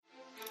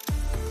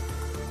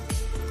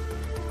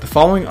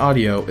following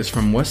audio is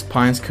from West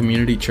Pines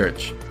Community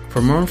Church.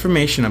 For more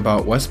information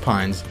about West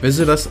Pines,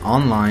 visit us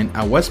online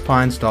at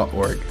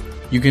westpines.org.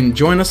 You can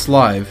join us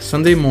live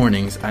Sunday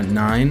mornings at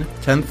 9,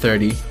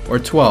 10:30, or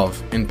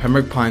 12 in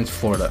Pembroke Pines,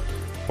 Florida,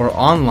 or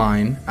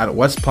online at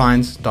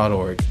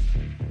westpines.org.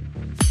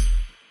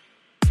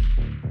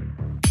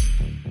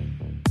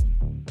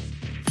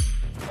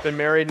 I've been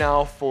married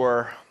now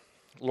for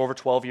a little over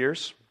 12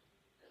 years,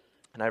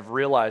 and I've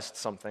realized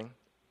something.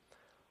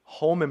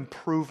 Home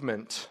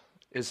improvement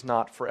is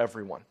not for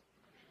everyone.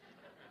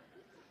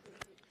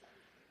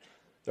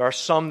 There are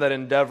some that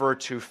endeavor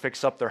to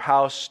fix up their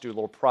house, do a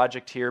little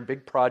project here,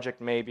 big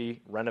project maybe,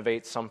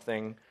 renovate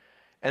something,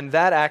 and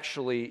that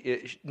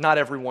actually, not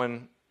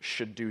everyone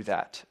should do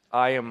that.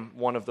 I am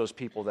one of those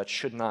people that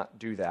should not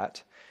do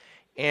that.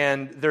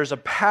 And there's a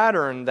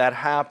pattern that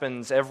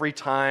happens every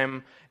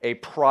time a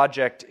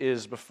project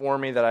is before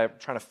me that I'm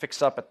trying to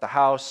fix up at the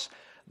house.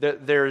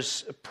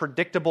 There's a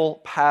predictable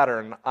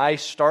pattern. I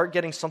start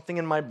getting something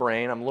in my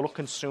brain. I'm a little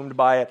consumed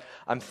by it.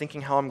 I'm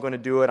thinking how I'm going to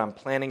do it. I'm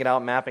planning it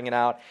out, mapping it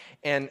out.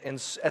 And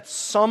at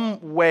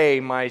some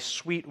way, my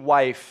sweet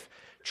wife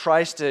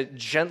tries to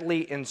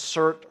gently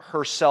insert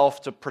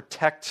herself to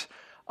protect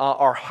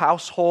our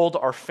household,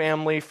 our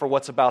family, for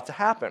what's about to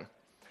happen.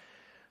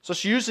 So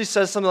she usually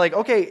says something like,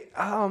 okay,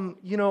 do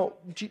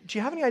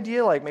you have any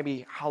idea, like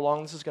maybe how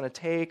long this is going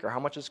to take or how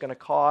much it's going to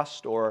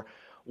cost or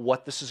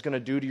what this is going to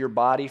do to your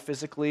body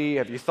physically?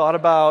 Have you thought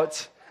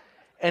about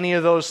any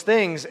of those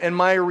things? And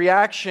my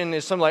reaction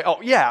is something like,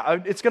 oh, yeah,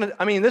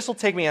 this will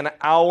take me an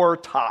hour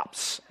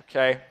tops,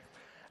 okay?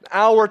 An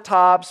hour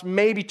tops,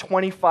 maybe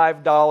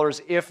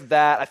 $25, if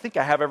that. I think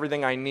I have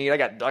everything I need. I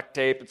got duct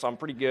tape, so I'm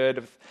pretty good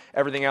with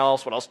everything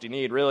else. What else do you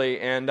need, really?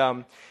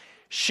 And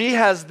she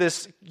has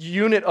this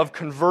unit of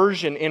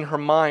conversion in her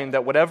mind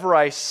that whatever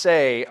I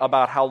say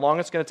about how long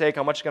it's going to take,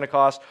 how much it's going to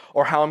cost,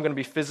 or how I'm going to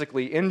be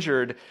physically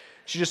injured,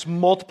 she just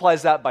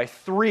multiplies that by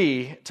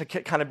 3 to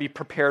kind of be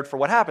prepared for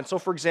what happens. So,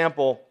 for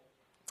example,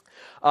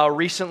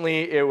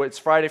 recently, it's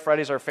Friday.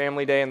 Friday's our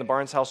family day in the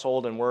Barnes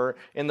household, and we're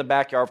in the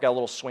backyard. We've got a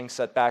little swing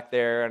set back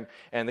there,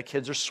 and the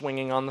kids are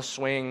swinging on the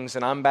swings,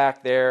 and I'm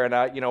back there,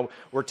 and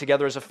we're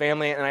together as a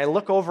family. And I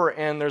look over,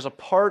 and there's a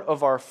part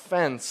of our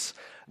fence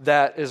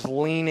that is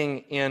leaning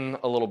in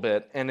a little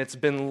bit, and it's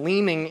been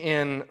leaning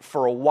in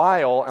for a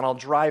while, and I'll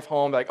drive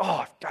home like,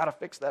 oh, I've got to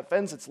fix that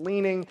fence, it's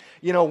leaning,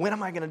 when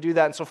am I going to do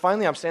that? And so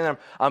finally I'm standing there,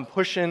 I'm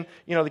pushing,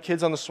 the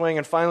kids on the swing,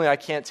 and finally I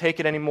can't take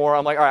it anymore.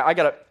 I'm like, all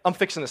right, I'm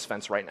fixing this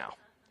fence right now.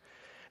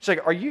 She's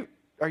like, are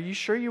you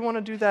sure you want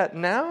to do that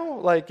now?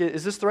 Like,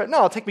 is this the right? No,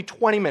 it'll take me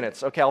 20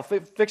 minutes. Okay, I'll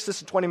fix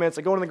this in 20 minutes.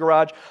 I go into the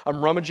garage,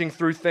 I'm rummaging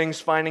through things,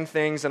 finding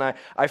things, and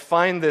I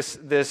find this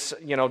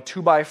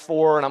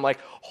 2x4, and I'm like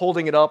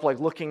holding it up, like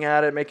looking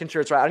at it, making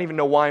sure it's right. I don't even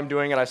know why I'm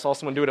doing it. I saw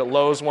someone do it at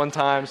Lowe's one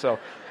time, so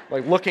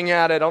like looking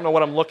at it, I don't know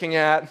what I'm looking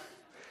at.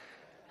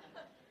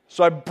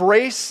 So I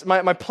brace,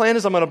 my plan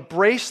is I'm going to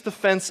brace the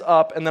fence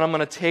up, and then I'm going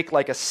to take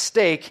like a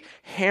stake,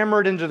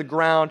 hammer it into the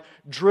ground,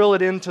 drill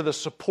it into the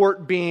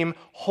support beam,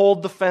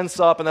 hold the fence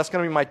up, and that's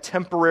going to be my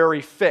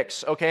temporary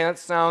fix. Okay, and that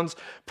sounds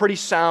pretty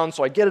sound,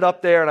 so I get it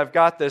up there, and I've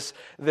got this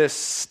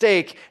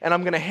stake, and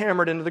I'm going to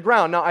hammer it into the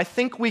ground. Now, I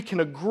think we can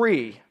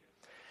agree,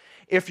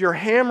 if you're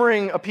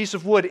hammering a piece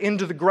of wood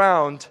into the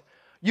ground,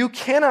 you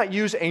cannot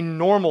use a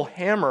normal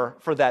hammer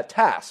for that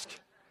task.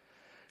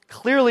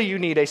 Clearly, you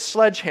need a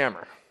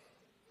sledgehammer.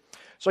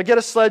 So I get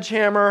a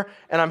sledgehammer,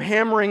 and I'm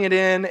hammering it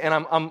in, and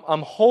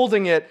I'm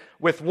holding it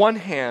with one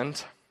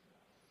hand,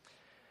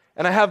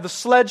 and I have the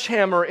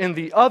sledgehammer in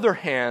the other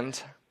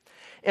hand,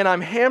 and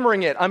I'm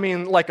hammering it,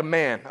 like a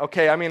man,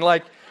 okay?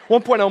 Like,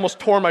 one point I almost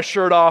tore my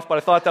shirt off, but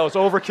I thought that was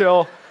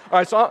overkill. All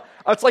right, so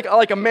it's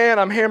like a man,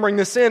 I'm hammering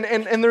this in,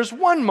 and there's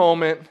one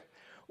moment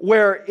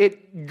where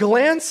it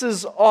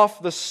glances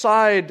off the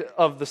side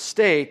of the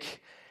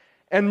stake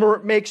and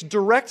makes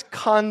direct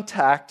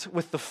contact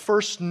with the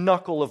first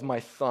knuckle of my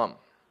thumb.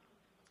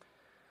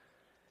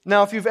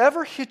 Now, if you've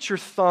ever hit your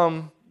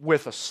thumb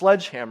with a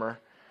sledgehammer,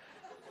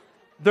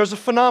 there's a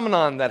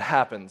phenomenon that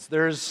happens.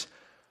 There's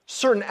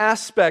certain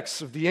aspects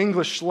of the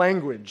English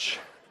language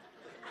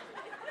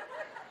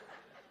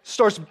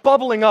starts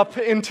bubbling up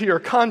into your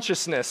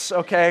consciousness,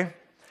 okay?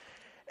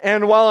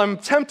 And while I'm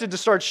tempted to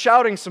start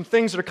shouting some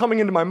things that are coming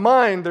into my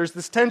mind, there's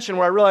this tension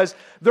where I realize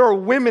there are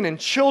women and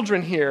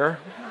children here,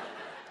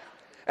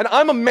 and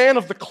I'm a man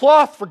of the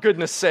cloth, for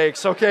goodness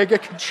sakes, okay?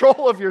 Get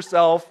control of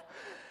yourself.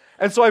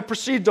 And so I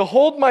proceed to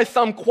hold my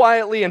thumb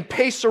quietly and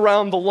pace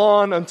around the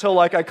lawn until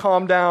I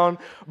calm down,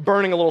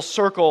 burning a little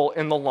circle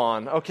in the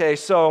lawn. Okay,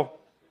 so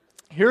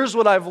here's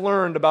what I've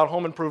learned about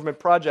home improvement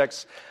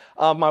projects.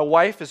 My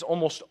wife is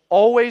almost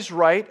always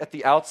right at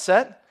the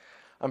outset.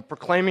 I'm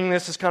proclaiming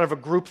this as kind of a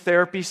group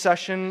therapy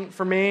session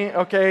for me,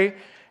 okay?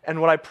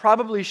 And what I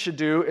probably should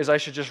do is I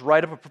should just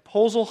write up a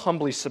proposal,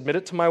 humbly submit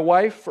it to my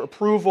wife for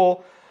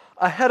approval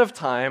ahead of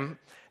time,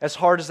 as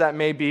hard as that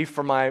may be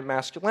for my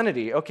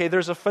masculinity. Okay,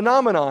 there's a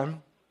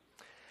phenomenon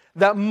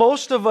that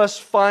most of us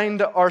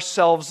find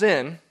ourselves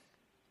in,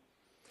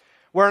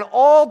 where in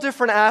all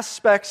different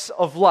aspects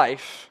of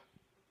life,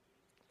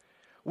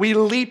 we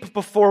leap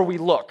before we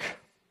look.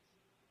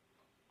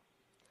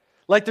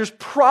 Like there's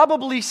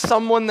probably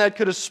someone that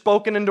could have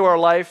spoken into our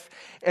life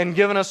and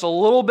given us a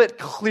little bit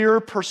clearer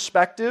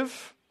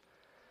perspective,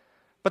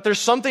 but there's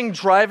something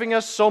driving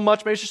us so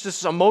much, maybe it's just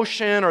this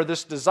emotion or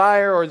this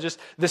desire or just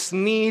this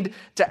need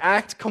to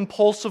act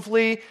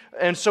compulsively,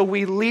 and so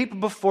we leap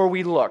before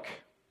we look.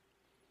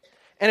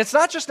 And it's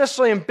not just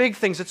necessarily in big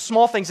things, it's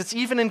small things, it's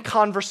even in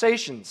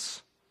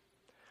conversations.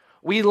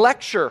 We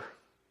lecture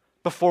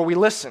before we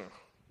listen.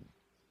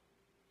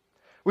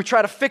 We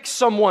try to fix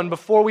someone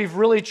before we've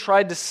really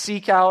tried to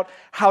seek out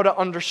how to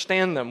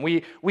understand them.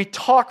 We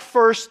talk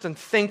first and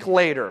think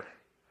later.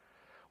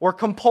 We're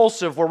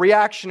compulsive, we're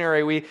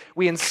reactionary,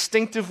 we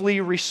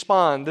instinctively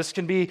respond. This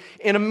can be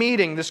in a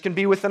meeting, this can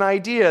be with an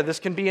idea, this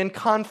can be in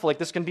conflict,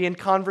 this can be in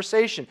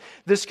conversation,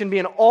 this can be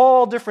in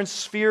all different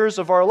spheres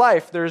of our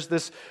life. There's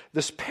this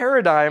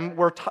paradigm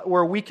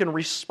where we can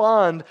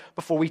respond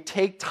before we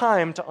take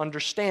time to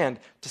understand,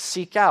 to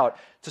seek out,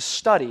 to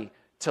study,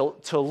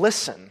 to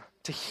listen,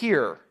 to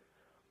hear.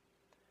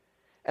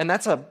 And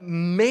that's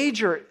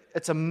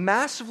it's a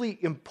massively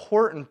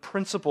important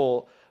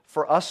principle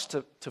for us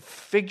to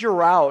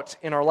figure out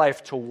in our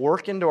life, to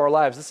work into our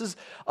lives. This is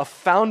a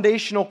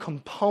foundational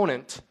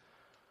component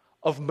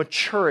of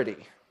maturity,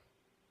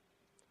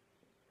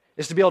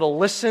 is to be able to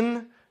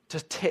listen,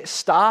 to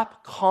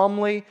stop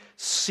calmly,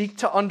 seek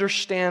to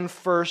understand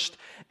first,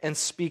 and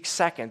speak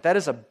second. That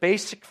is a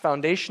basic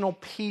foundational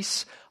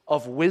piece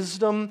of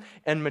wisdom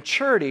and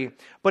maturity.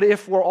 But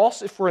if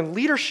we're in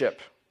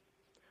leadership,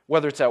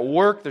 whether it's at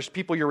work, there's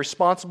people you're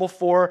responsible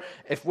for,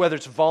 whether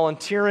it's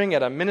volunteering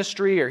at a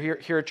ministry or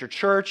here at your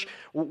church,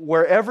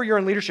 wherever you're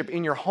in leadership,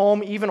 in your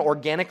home, even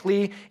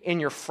organically in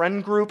your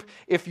friend group,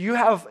 if you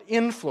have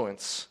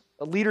influence,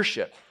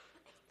 leadership,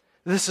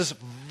 this is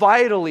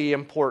vitally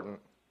important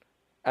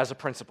as a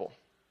principle.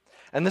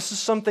 And this is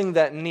something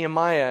that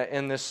Nehemiah,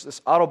 in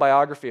this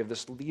autobiography of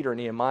this leader,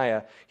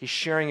 Nehemiah, he's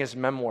sharing his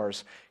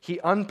memoirs. He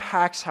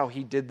unpacks how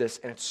he did this,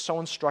 and it's so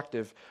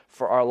instructive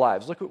for our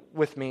lives. Look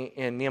with me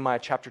in Nehemiah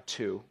chapter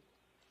 2.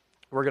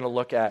 We're going to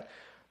look at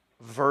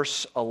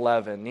verse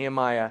 11.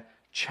 Nehemiah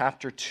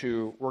chapter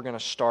 2, we're going to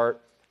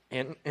start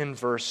in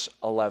verse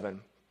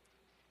 11.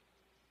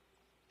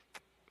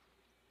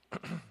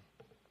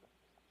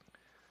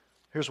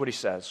 Here's what he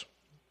says.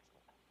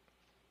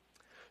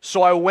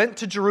 So I went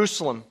to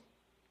Jerusalem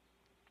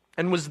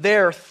and was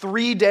there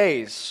 3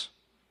 days.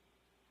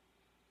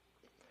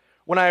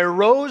 When I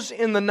arose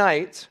in the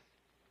night,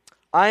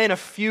 I and a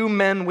few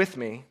men with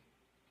me,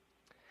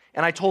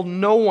 and I told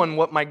no one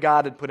what my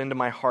God had put into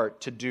my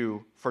heart to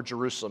do for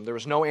Jerusalem. There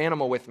was no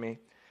animal with me,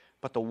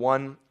 but the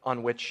one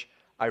on which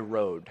I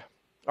rode.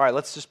 All right,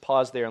 let's just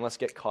pause there and let's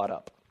get caught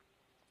up.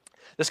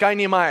 This guy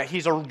Nehemiah,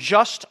 he's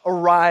just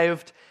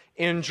arrived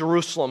in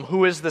Jerusalem.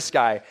 Who is this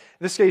guy?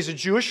 This guy is a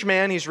Jewish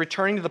man. He's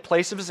returning to the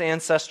place of his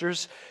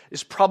ancestors.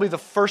 It's probably the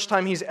first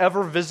time he's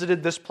ever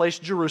visited this place,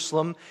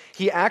 Jerusalem.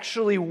 He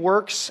actually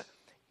works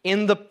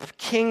in the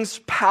king's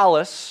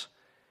palace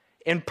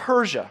in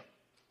Persia.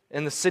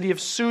 In the city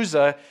of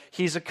Susa,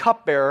 he's a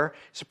cupbearer.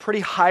 He's a pretty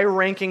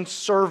high-ranking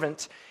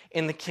servant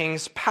in the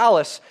king's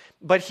palace.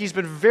 But he's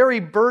been very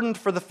burdened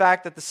for the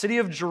fact that the city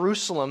of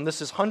Jerusalem,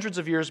 this is hundreds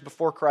of years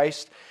before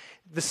Christ,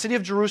 the city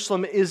of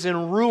Jerusalem is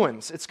in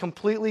ruins. It's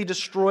completely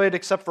destroyed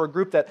except for a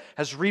group that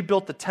has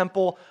rebuilt the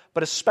temple,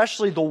 but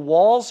especially the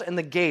walls and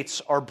the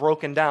gates are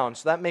broken down.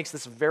 So that makes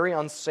this a very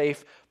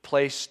unsafe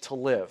place to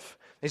live.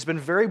 He's been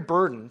very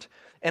burdened.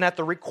 And at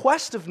the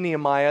request of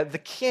Nehemiah, the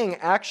king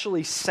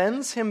actually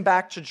sends him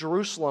back to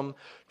Jerusalem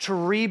to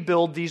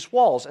rebuild these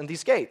walls and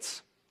these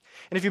gates.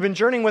 And if you've been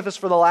journeying with us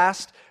for the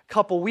last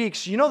couple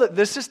weeks, you know that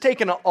this has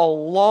taken a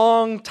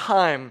long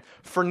time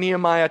for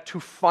Nehemiah to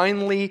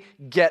finally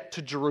get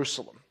to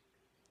Jerusalem.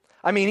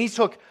 I mean, he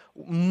took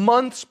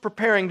months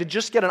preparing to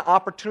just get an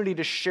opportunity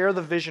to share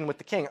the vision with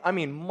the king. I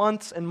mean,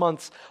 months and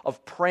months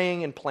of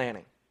praying and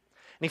planning.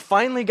 And he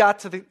finally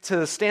got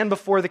to stand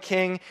before the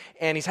king,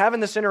 and he's having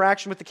this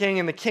interaction with the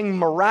king, and the king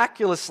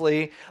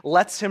miraculously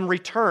lets him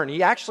return.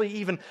 He actually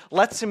even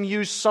lets him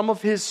use some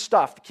of his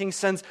stuff. The king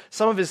sends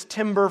some of his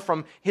timber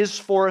from his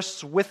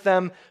forests with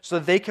them so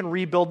that they can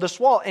rebuild this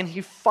wall. And he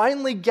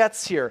finally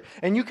gets here.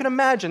 And you can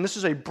imagine, this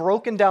is a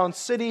broken down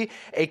city.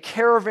 A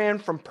caravan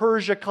from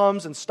Persia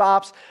comes and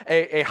stops.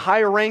 A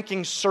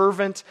high-ranking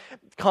servant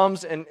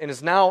comes and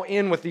is now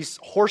in with these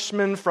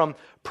horsemen from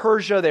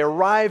Persia. They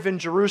arrive in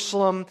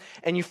Jerusalem,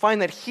 and you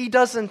find that he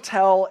doesn't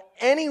tell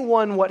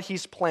anyone what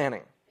he's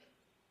planning.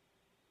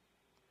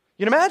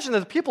 You can imagine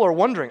that the people are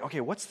wondering,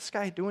 okay, what's this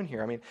guy doing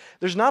here? I mean,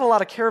 there's not a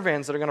lot of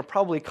caravans that are going to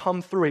probably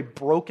come through a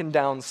broken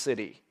down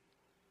city.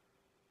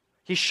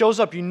 He shows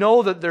up, you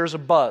know that there's a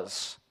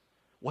buzz.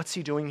 What's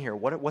he doing here?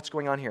 What's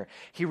going on here?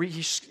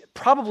 He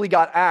probably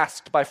got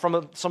asked by some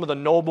of the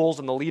nobles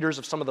and the leaders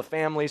of some of the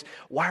families,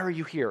 why are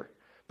you here?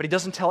 But he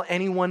doesn't tell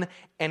anyone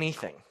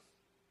anything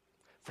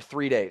for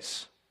 3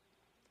 days.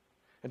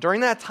 And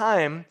during that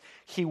time,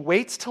 he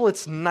waits till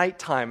it's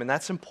nighttime, and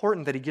that's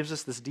important that he gives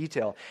us this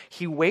detail.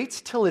 He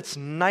waits till it's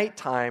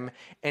nighttime,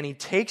 and he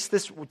takes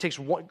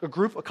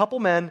a couple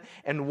men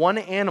and one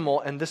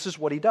animal, and this is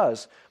what he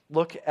does.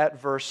 Look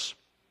at verse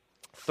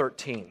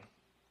 13.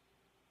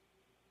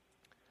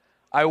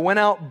 I went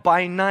out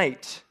by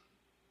night,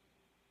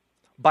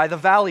 by the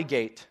valley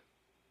gate,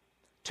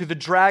 to the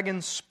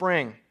dragon's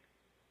spring,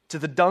 to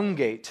the dung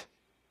gate,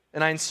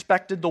 and I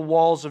inspected the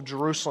walls of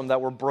Jerusalem that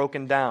were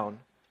broken down,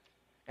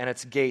 and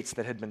its gates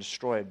that had been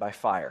destroyed by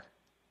fire.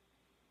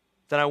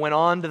 Then I went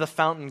on to the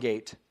fountain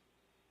gate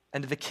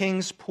and to the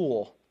king's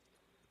pool,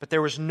 but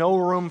there was no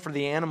room for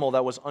the animal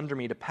that was under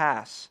me to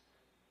pass.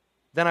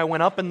 Then I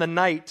went up in the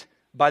night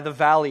by the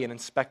valley and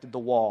inspected the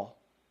wall,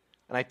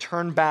 and I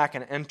turned back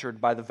and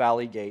entered by the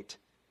valley gate,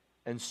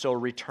 and so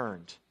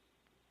returned.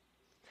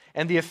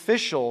 And the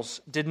officials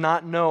did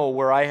not know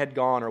where I had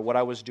gone or what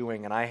I was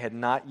doing, and I had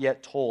not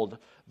yet told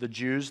the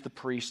Jews, the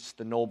priests,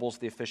 the nobles,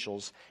 the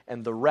officials,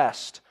 and the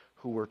rest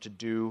who were to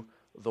do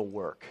the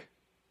work.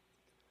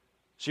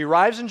 So he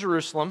arrives in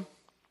Jerusalem.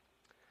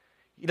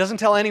 He doesn't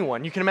tell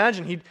anyone. You can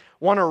imagine he'd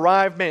want to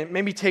arrive,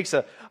 maybe takes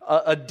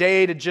a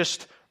day to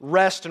just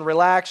rest and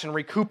relax and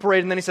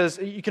recuperate, and then he says,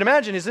 you can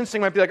imagine his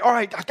instinct might be like, all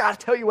right, I got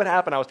to tell you what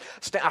happened.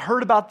 I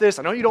heard about this.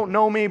 I know you don't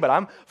know me, but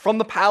I'm from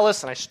the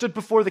palace, and I stood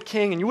before the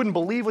king, and you wouldn't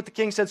believe what the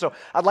king said, so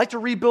I'd like to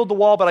rebuild the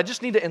wall, but I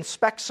just need to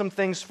inspect some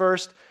things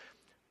first.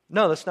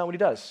 No, that's not what he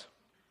does.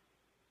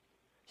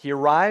 He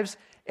arrives,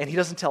 and he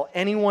doesn't tell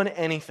anyone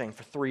anything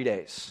for 3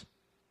 days.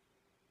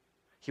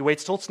 He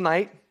waits till it's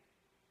night.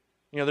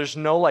 There's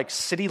no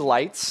city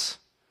lights.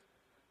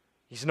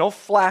 He's no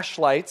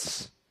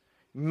flashlights.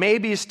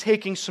 Maybe he's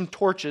taking some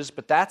torches,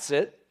 but that's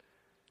it.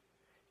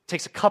 He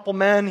takes a couple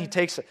men. He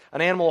takes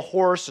an animal, a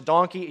horse, a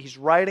donkey. He's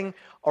riding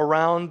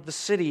around the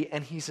city,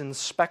 and he's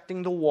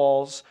inspecting the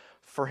walls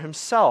for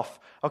himself.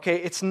 Okay,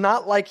 it's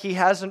not like he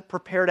hasn't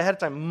prepared ahead of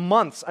time.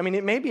 Months.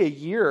 It may be a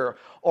year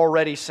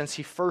already since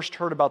he first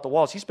heard about the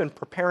walls. He's been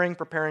preparing,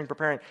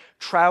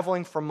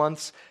 traveling for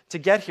months to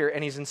get here,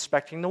 and he's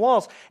inspecting the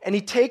walls. And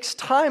he takes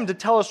time to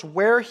tell us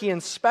where he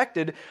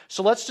inspected,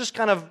 so let's just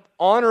kind of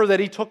honor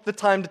that he took the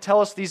time to tell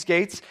us these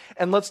gates,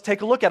 and let's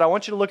take a look at it. I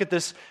want you to look at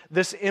this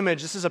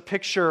image. This is a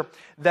picture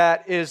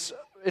that it's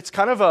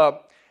kind of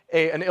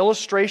an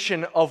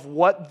illustration of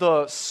what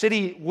the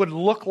city would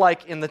look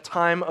like in the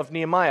time of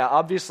Nehemiah.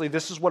 Obviously,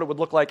 this is what it would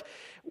look like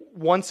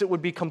once it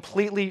would be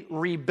completely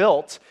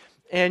rebuilt.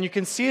 And you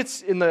can see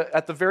it's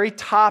at the very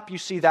top, you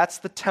see that's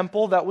the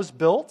temple that was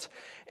built.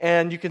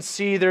 And you can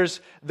see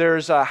there's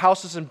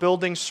houses and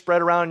buildings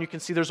spread around. And you can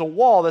see there's a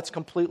wall that's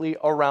completely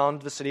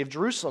around the city of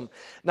Jerusalem.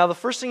 Now, the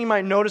first thing you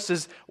might notice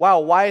is,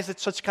 wow, why is it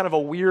such kind of a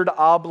weird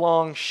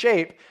oblong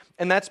shape?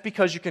 And that's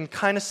because you can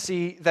kind of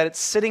see that it's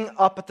sitting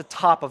up at the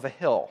top of a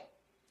hill.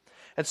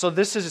 And so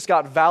it's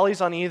got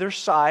valleys on either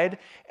side,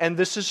 and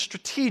this is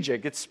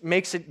strategic. It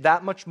makes it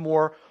that much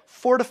more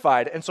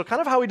fortified. And so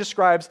kind of how he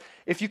describes,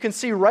 if you can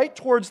see right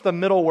towards the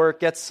middle where it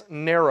gets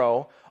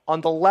narrow,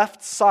 on the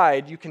left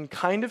side, you can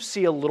kind of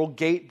see a little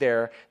gate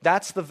there.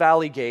 That's the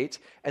valley gate,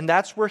 and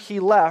that's where he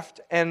left.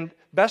 And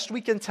best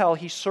we can tell,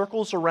 he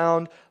circles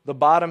around the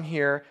bottom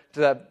here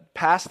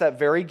past that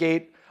very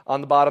gate on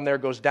the bottom there,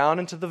 goes down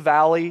into the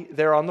valley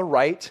there on the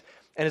right,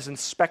 and is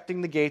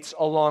inspecting the gates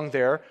along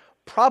there.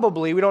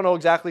 Probably, we don't know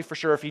exactly for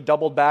sure if he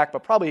doubled back,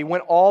 but probably he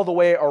went all the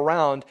way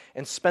around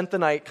and spent the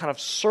night kind of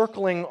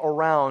circling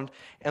around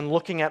and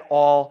looking at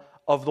all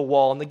of the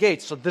wall and the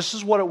gates. So this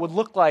is what it would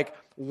look like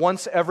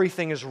once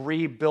everything is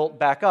rebuilt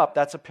back up.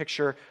 That's a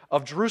picture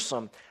of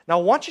Jerusalem. Now,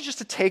 I want you just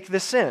to take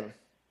this in.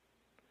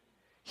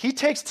 He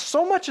takes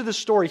so much of the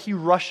story, he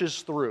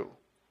rushes through.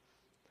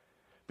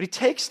 But he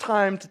takes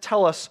time to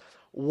tell us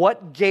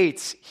what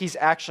gates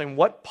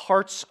what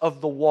parts of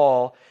the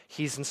wall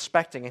he's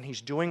inspecting, and he's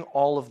doing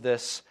all of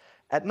this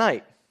at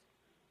night.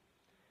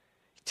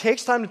 He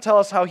takes time to tell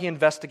us how he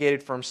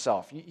investigated for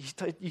himself.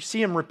 You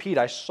see him repeat,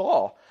 I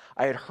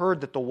had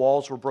heard that the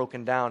walls were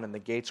broken down and the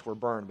gates were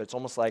burned, but it's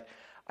almost like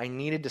I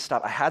needed to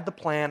stop. I had the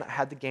plan, I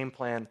had the game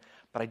plan,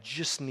 but I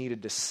just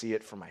needed to see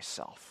it for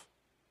myself.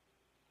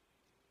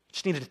 I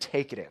just needed to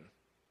take it in.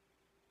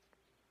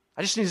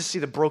 I just need to see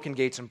the broken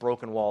gates and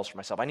broken walls for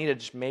myself. I need to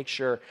just make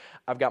sure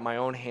I've got my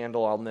own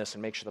handle on this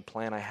and make sure the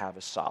plan I have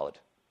is solid.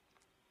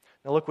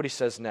 Now look what he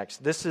says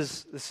next. This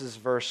is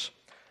verse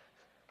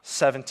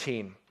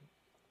 17.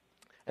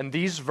 And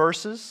these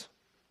verses,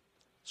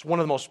 it's one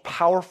of the most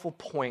powerful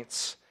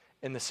points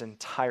in this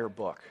entire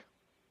book.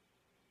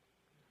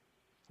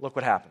 Look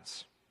what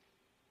happens.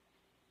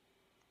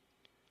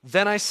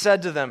 Then I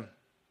said to them,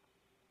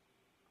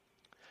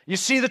 you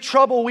see the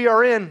trouble we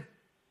are in,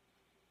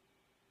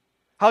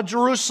 how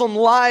Jerusalem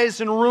lies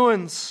in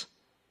ruins,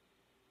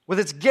 with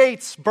its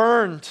gates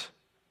burned.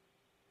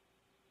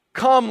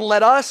 Come,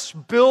 let us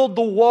build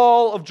the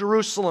wall of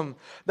Jerusalem,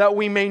 that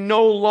we may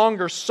no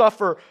longer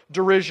suffer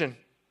derision.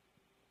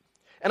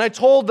 And I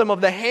told them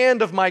of the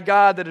hand of my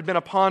God that had been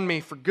upon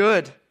me for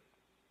good,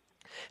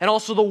 and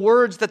also the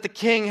words that the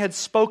king had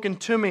spoken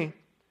to me.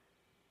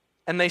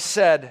 And they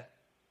said,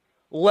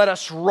 let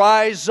us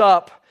rise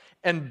up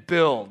and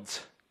build.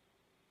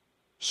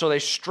 So they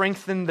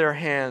strengthened their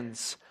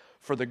hands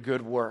for the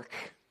good work.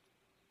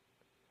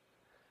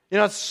 You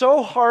know, it's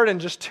so hard in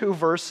just 2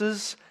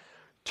 verses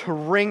to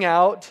wring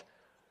out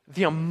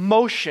the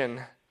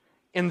emotion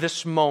in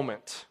this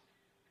moment.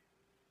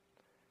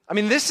 I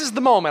mean, this is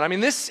the moment. I mean,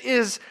 this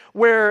is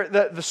where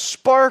the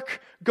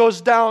spark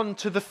goes down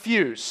to the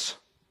fuse.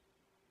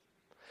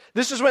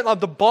 This is when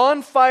the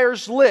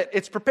bonfire's lit,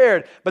 it's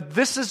prepared, but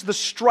this is the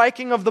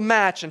striking of the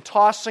match and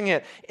tossing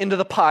it into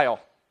the pile.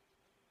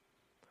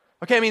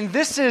 Okay, I mean,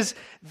 this is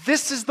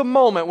the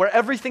moment where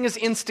everything is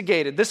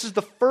instigated. This is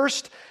the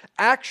first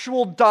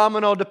actual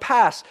domino to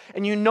pass.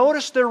 And you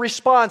notice their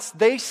response.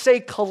 They say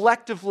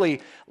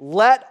collectively,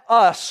 let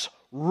us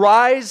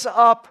rise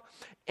up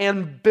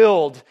and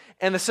build.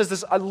 And it says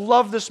this, I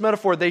love this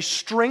metaphor. They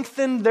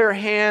strengthened their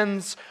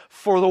hands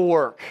for the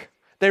work.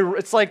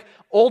 It's like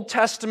Old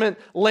Testament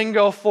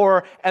lingo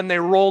for, and they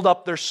rolled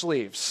up their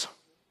sleeves.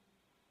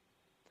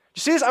 You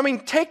see this? I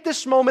mean, take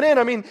this moment in.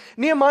 I mean,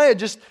 Nehemiah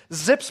just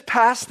zips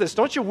past this.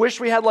 Don't you wish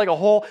we had like a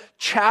whole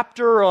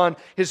chapter on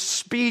his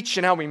speech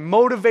and how he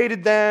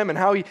motivated them and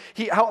how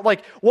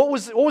what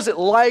was it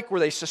like? Were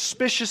they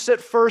suspicious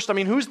at first? I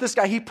mean, who's this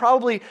guy? He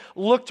probably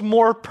looked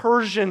more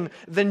Persian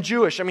than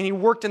Jewish. I mean, he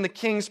worked in the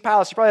king's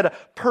palace. He probably had a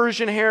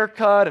Persian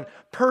haircut and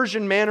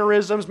Persian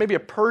mannerisms, maybe a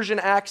Persian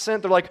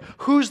accent. They're like,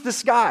 who's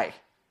this guy?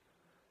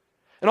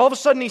 And all of a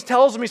sudden he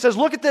tells them, he says,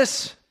 look at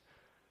this.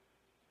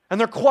 And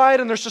they're quiet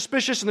and they're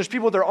suspicious and there's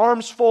people with their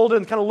arms folded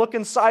and kind of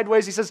looking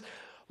sideways. He says,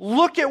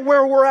 look at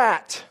where we're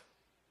at.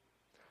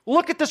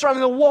 Look at this. I mean,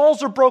 the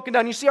walls are broken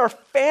down. You see, our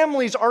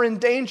families are in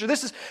danger.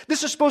 This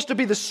is supposed to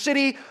be the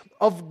city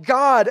of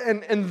God.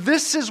 And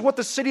this is what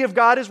the city of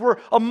God is. We're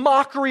a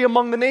mockery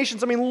among the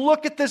nations. I mean,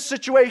 look at this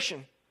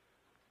situation.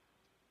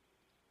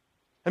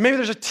 And maybe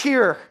there's a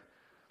tear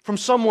from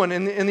someone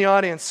in the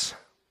audience.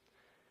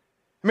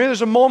 Maybe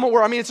there's a moment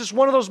where, it's just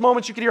one of those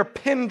moments you could hear a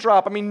pin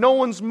drop. I mean, no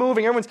one's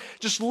moving. Everyone's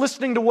just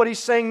listening to what he's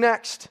saying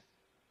next.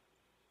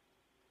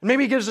 And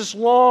maybe he gives this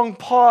long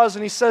pause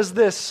and he says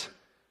this,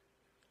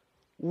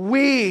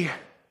 we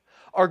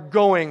are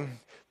going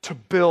to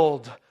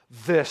build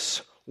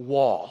this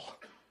wall.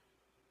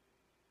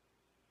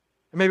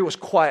 And maybe it was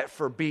quiet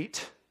for a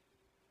beat.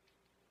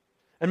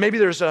 And maybe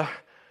there's a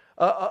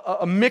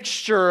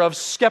mixture of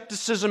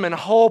skepticism and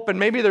hope, and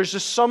maybe there's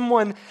just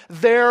someone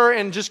there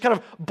and just kind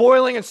of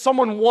boiling, and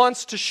someone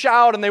wants to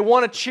shout and they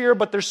want to cheer,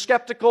 but they're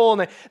skeptical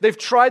and they've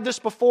tried this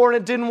before and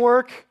it didn't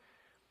work.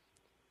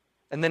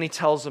 And then he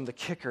tells them the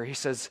kicker. He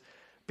says,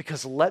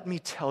 because let me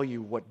tell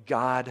you what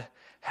God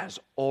has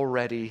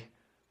already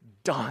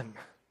done.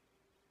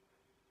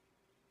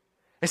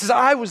 He says,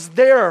 I was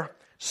there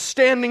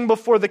standing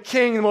before the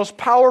king, the most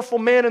powerful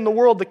man in the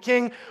world, the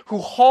king who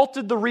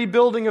halted the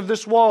rebuilding of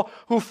this wall,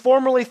 who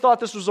formerly thought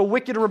this was a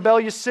wicked and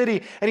rebellious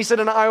city. And he said,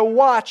 and I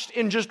watched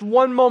in just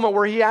one moment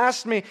where he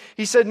asked me,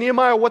 he said,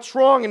 Nehemiah, what's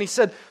wrong? And he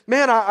said,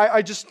 man,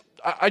 I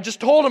just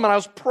told him, and I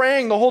was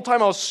praying the whole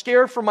time. I was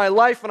scared for my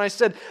life, and I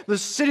said, the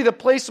city, the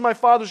place of my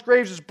father's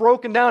graves is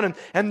broken down,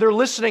 and they're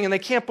listening, and they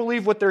can't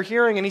believe what they're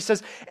hearing. And he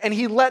says, and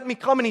he let me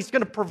come, and he's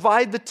going to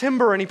provide the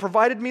timber, and he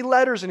provided me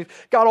letters, and he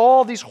got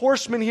all these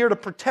horsemen here to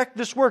protect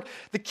this work.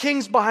 The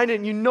king's behind it,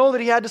 and you know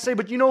that he had to say,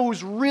 but you know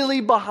who's really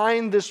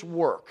behind this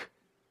work?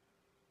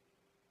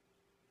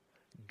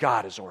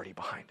 God is already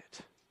behind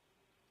it.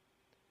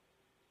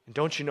 And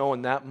don't you know,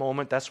 in that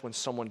moment, that's when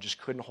someone just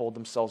couldn't hold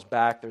themselves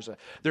back.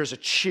 There's a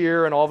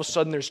cheer, and all of a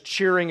sudden there's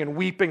cheering and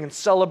weeping and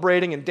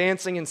celebrating and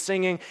dancing and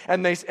singing,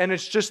 and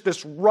it's just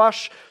this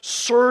rush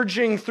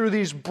surging through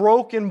these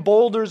broken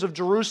boulders of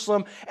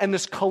Jerusalem, and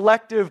this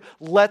collective,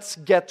 let's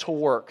get to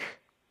work.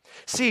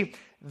 See,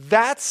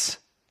 that's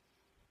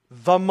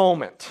the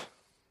moment.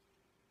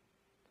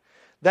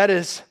 That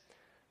is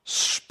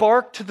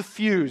spark to the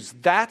fuse.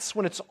 That's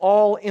when it's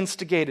all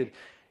instigated.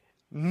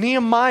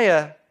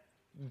 Nehemiah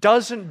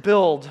doesn't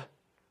build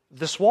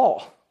this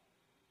wall.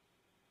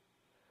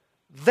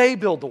 They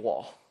build the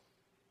wall.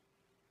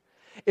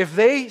 If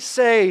they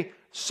say,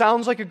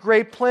 sounds like a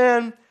great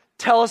plan,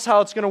 tell us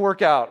how it's going to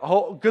work out.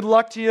 Oh, good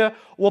luck to you.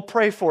 We'll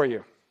pray for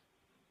you.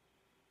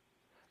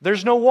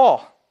 There's no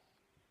wall.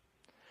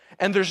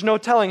 And there's no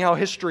telling how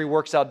history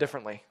works out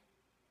differently.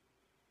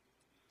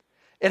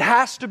 It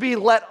has to be,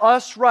 let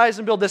us rise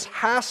and build. This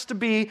has to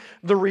be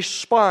the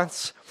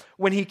response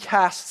when he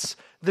casts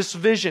this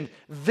vision.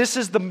 This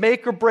is the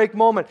make or break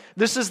moment.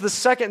 This is the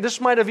second. This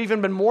might have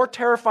even been more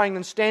terrifying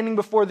than standing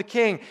before the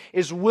king,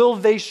 is will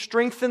they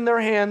strengthen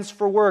their hands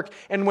for work?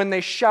 And when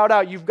they shout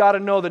out, you've got to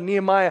know that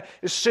Nehemiah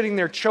is sitting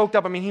there choked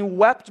up. I mean, he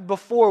wept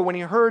before when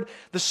he heard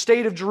the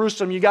state of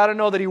Jerusalem. You got to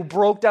know that he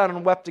broke down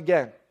and wept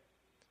again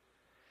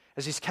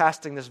as he's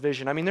casting this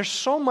vision. I mean, there's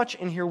so much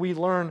in here we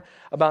learn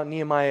about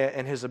Nehemiah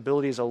and his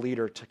ability as a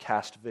leader to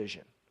cast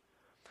vision.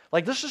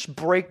 Like, let's just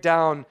break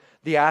down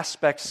the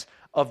aspects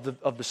of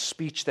the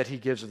speech that he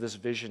gives, of this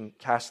vision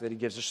casting that he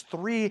gives. There's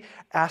 3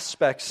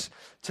 aspects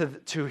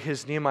to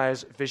his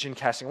Nehemiah's vision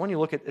casting. I want you to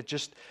look at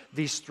just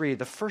these 3.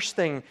 The first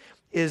thing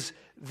is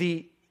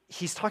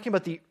he's talking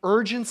about the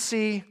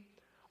urgency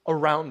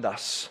around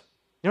us.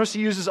 You notice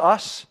he uses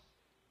us?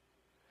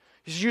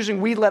 He's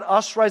using we, let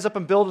us rise up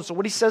and build. And so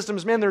what he says to them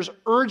is, man, there's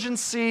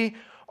urgency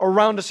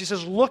around us. He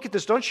says, look at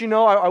this. Don't you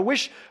know?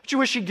 Don't you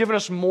wish he'd given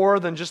us more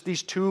than just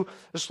these two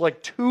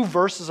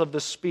verses of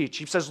this speech?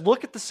 He says,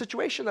 look at the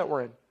situation that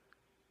we're in.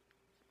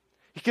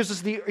 He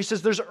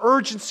says there's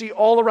urgency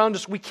all around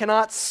us. We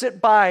cannot sit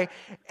by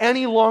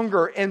any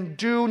longer and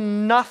do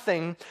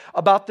nothing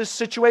about this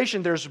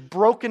situation. There's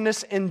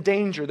brokenness and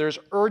danger. There's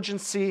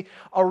urgency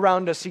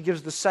around us. He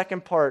gives the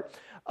second part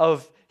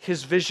of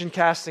his vision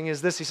casting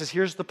is this. He says,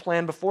 here's the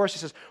plan before us. He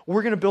says,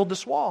 we're going to build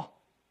this wall.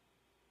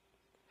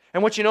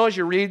 And what you know as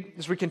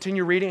we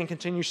continue reading and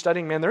continue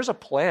studying, man, there's a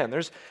plan.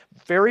 There's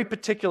very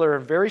particular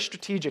and very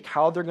strategic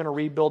how they're going to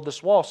rebuild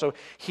this wall. So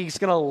he's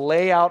going to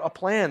lay out a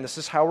plan. This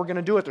is how we're going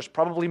to do it. There's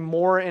probably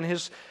more in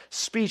his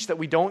speech that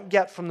we don't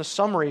get from the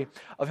summary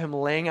of him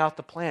laying out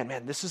the plan.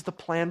 Man, this is the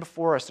plan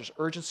before us. There's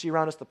urgency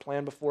around us, the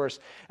plan before us.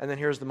 And then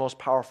here's the most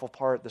powerful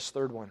part, this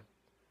third one.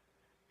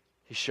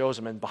 He shows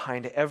them, and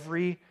behind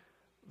every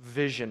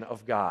vision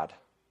of God,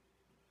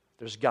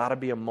 there's got to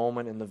be a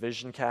moment in the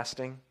vision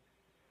casting.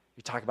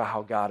 You talk about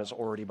how God is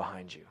already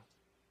behind you.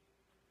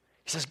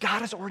 He says,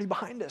 God is already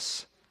behind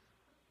us.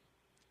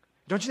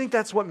 Don't you think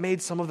that's what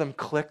made some of them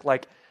click?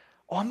 Like,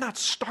 oh, I'm not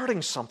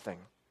starting something.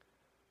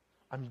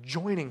 I'm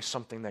joining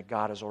something that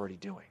God is already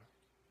doing.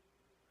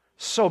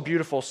 So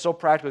beautiful, so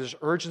practical. There's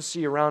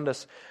urgency around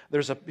us.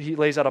 He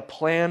lays out a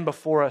plan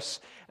before us,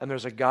 and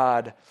there's a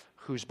God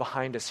who's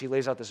behind us. He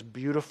lays out this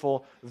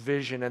beautiful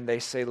vision, and they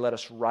say, let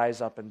us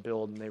rise up and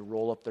build, and they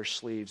roll up their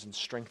sleeves and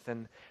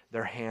strengthen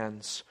their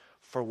hands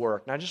for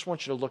work. Now I just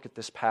want you to look at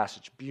this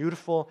passage,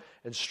 beautiful,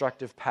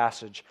 instructive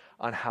passage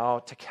on how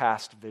to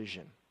cast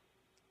vision.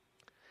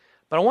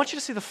 But I want you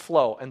to see the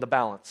flow and the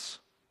balance.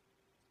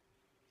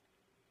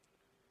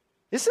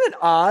 Isn't it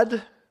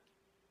odd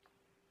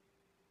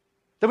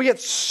that we get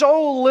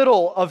so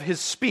little of his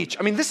speech?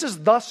 I mean, this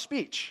is the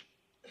speech.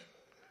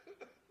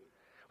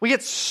 We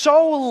get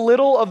so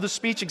little of the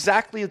speech,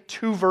 exactly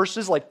 2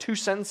 verses, like 2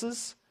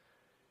 sentences.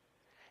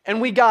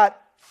 And we got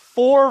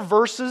 4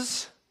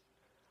 verses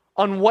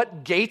on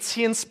what gates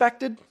he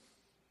inspected.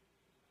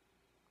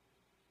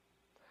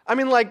 I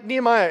mean, like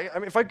Nehemiah,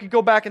 if I could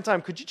go back in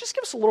time, could you just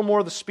give us a little more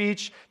of the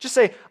speech? Just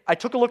say, I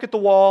took a look at the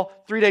wall,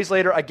 3 days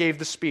later I gave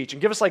the speech.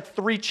 And give us like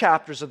 3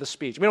 chapters of the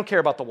speech. We don't care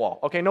about the wall,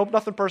 okay? No,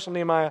 nothing personal,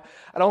 Nehemiah.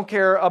 I don't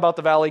care about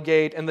the valley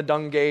gate and the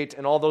dung gate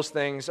and all those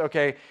things,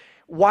 okay?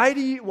 Why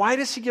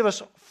does he give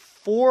us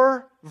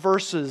 4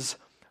 verses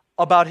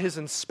about his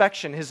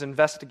inspection, his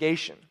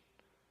investigation,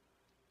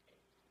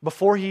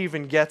 before he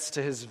even gets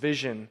to his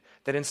vision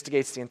that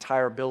instigates the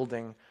entire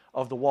building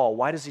of the wall?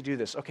 Why does he do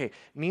this? Okay,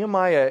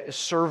 Nehemiah is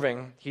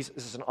serving, this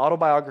is an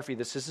autobiography,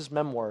 this is his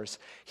memoirs.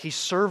 He's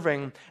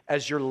serving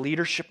as your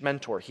leadership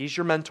mentor. He's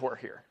your mentor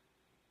here.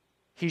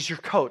 He's your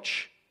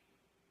coach.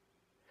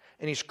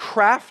 And he's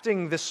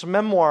crafting this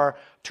memoir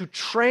to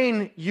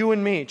train you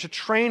and me, to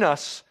train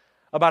us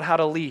about how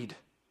to lead.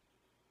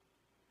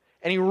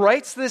 And he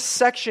writes this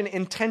section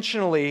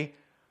intentionally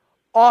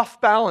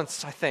off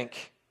balance, I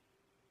think,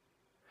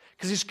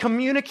 because he's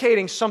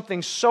communicating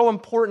something so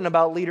important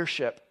about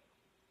leadership.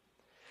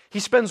 He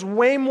spends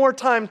way more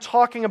time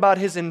talking about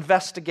his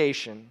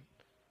investigation.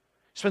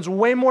 He spends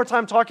way more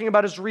time talking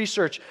about his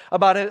research,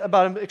 about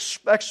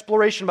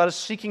exploration, about his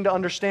seeking to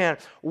understand,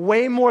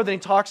 way more than he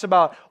talks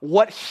about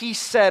what he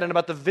said and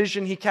about the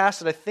vision he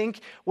casted. I think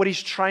what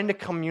he's trying to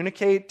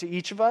communicate to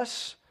each of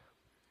us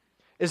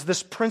is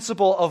this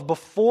principle of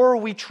before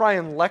we try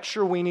and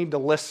lecture, we need to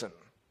listen.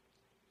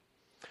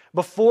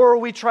 Before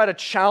we try to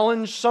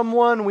challenge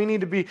someone, we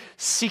need to be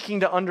seeking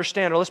to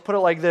understand. Or let's put it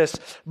like this,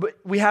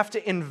 we have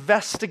to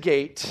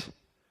investigate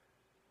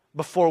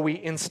before we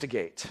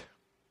instigate.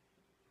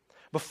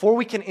 Before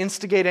we can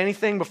instigate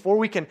anything,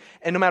 and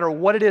no matter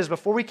what it is,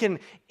 before we can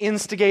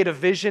instigate a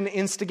vision,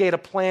 instigate a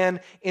plan,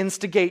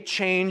 instigate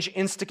change,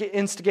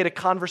 instigate a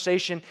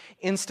conversation,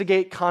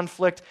 instigate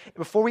conflict,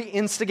 before we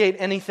instigate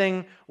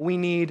anything, we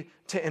need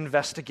to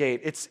investigate.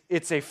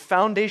 It's a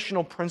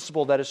foundational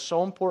principle that is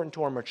so important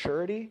to our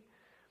maturity,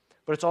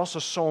 but it's also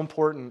so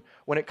important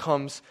when it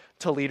comes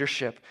to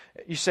leadership.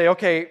 You say,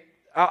 okay,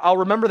 I'll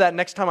remember that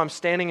next time I'm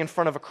standing in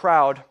front of a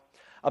crowd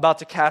about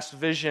to cast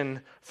vision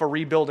for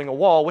rebuilding a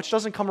wall, which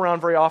doesn't come around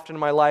very often in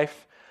my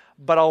life,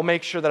 but I'll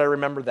make sure that I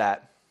remember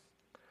that.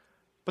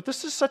 But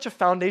this is such a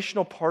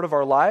foundational part of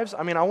our lives.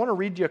 I mean, I want to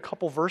read you a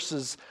couple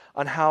verses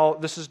on how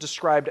this is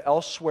described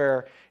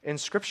elsewhere in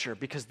Scripture,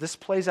 because this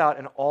plays out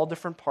in all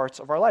different parts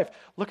of our life.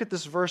 Look at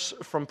this verse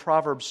from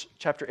Proverbs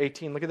chapter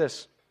 18. Look at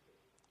this.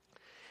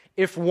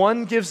 If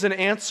one gives an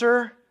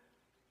answer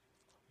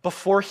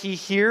before he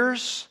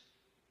hears,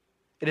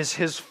 it is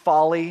his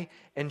folly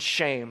and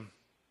shame.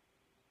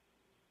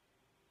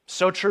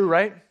 So true,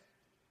 right?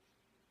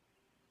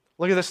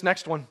 Look at this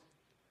next one.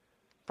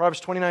 Proverbs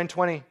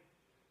 29:20.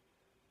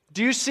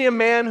 Do you see a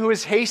man who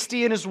is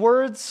hasty in his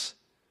words?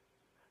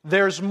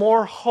 There's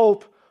more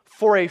hope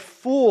for a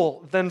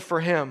fool than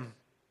for him.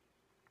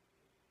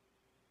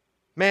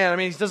 Man, I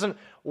mean, he doesn't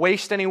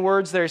waste any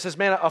words there. He says,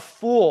 man, a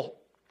fool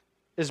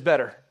is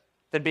better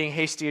than being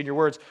hasty in your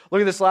words.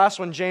 Look at this last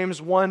one,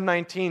 James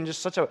 1:19,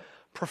 just such a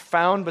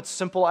profound but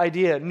simple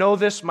idea. Know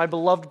this, my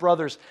beloved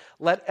brothers,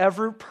 let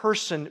every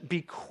person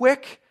be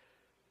quick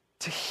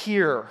to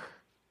hear,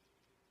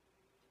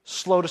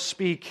 slow to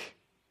speak,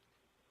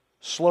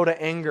 slow to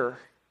anger.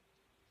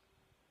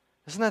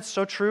 Isn't that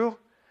so true?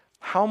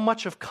 How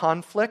much of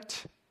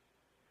conflict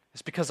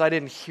is because I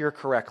didn't hear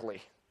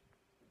correctly?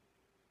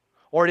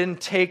 Or I didn't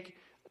take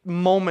a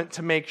moment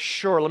to make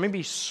sure. Let me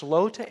be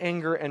slow to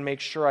anger and make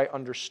sure I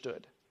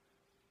understood.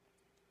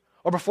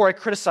 Or before I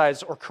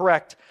criticize or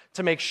correct,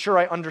 to make sure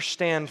I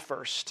understand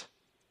first.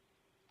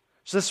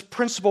 So this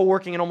principle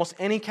working in almost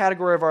any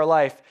category of our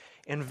life,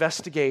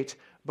 investigate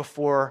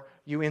before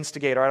you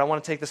instigate. All right, I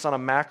want to take this on a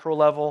macro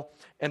level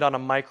and on a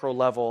micro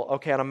level.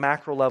 Okay, on a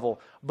macro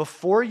level,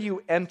 before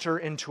you enter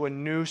into a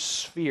new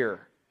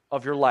sphere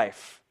of your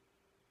life,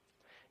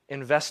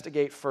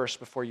 investigate first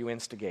before you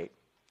instigate.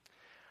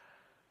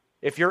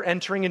 If you're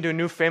entering into a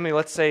new family,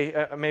 let's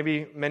say,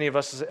 maybe many of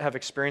us have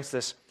experienced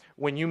this,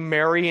 when you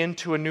marry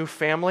into a new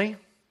family,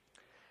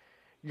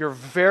 you're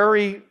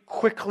very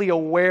quickly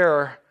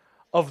aware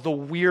of the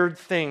weird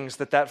things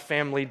that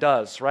family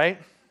does, right?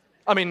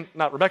 I mean,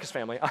 not Rebecca's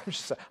family.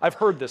 I've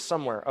heard this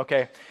somewhere,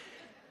 okay?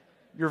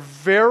 You're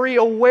very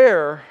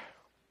aware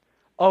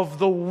of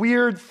the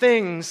weird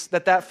things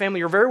that family,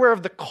 you're very aware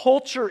of the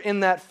culture in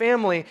that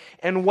family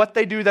and what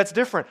they do that's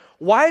different.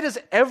 Why does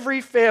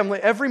every member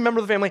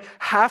of the family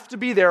have to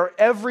be there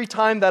every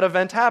time that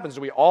event happens?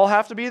 Do we all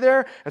have to be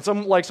there? And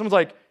someone's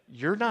like,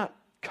 you're not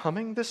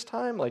coming this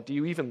time? Like, do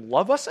you even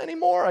love us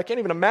anymore? I can't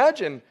even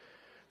imagine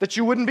that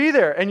you wouldn't be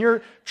there. And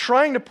you're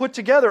trying to put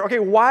together, okay,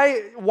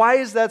 why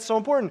is that so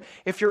important?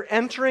 If you're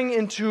entering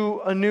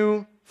into a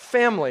new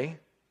family,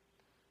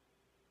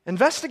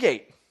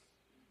 investigate.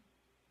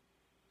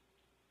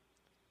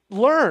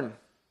 Learn.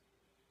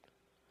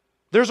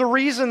 There's a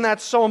reason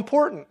that's so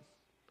important.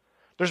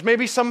 There's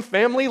maybe some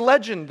family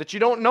legend that you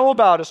don't know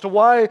about as to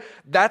why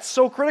that's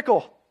so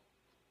critical.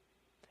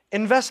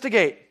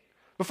 Investigate.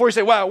 Before you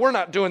say, wow, we're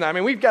not doing that. I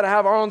mean, we've got to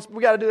have our own,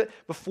 we got to do it.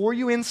 Before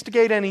you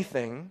instigate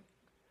anything,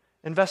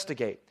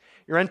 investigate.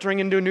 You're entering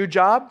into a new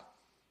job.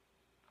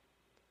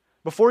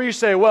 Before you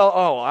say, well,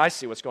 oh, I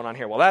see what's going on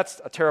here. Well,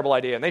 that's a terrible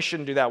idea, and they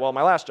shouldn't do that. Well,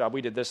 my last job,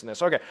 we did this and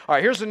this. Okay, all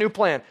right, here's the new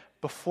plan.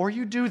 Before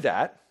you do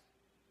that,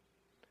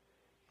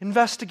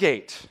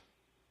 investigate.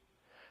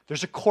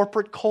 There's a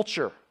corporate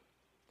culture.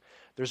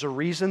 There's a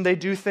reason they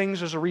do things.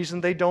 There's a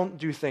reason they don't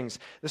do things.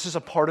 This is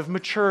a part of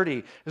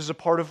maturity. This is a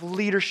part of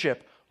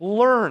leadership.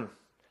 Learn.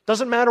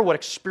 Doesn't matter what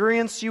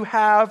experience you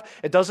have.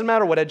 It doesn't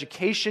matter what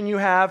education you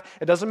have.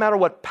 It doesn't matter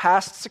what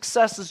past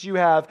successes you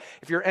have.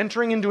 If you're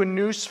entering into a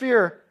new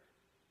sphere,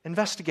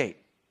 investigate.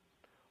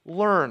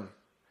 Learn.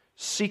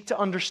 Seek to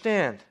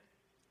understand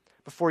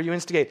before you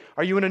instigate.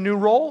 Are you in a new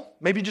role?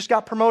 Maybe you just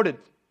got promoted.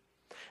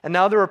 And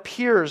now there are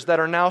peers that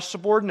are now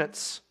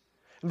subordinates.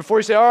 And before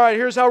you say, all right,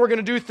 here's how we're going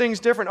to do things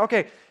different.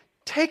 Okay,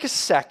 take a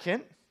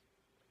second.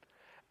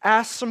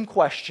 Ask some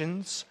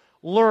questions.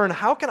 Learn,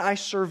 how can I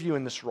serve you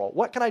in this role?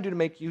 What can I do to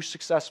make you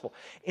successful?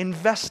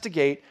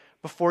 Investigate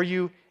before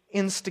you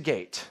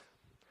instigate.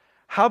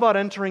 How about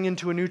entering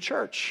into a new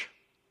church?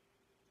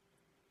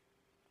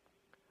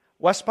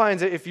 West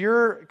Pines, if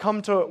you're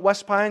come to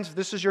West Pines, if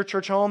this is your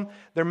church home,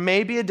 there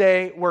may be a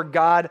day where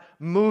God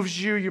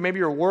moves you. Maybe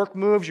your work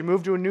moves. You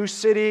move to a new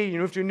city. You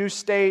move to a new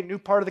state, new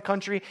part of the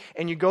country,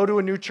 and you go to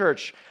a new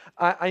church.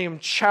 I am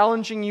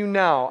challenging you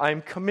now. I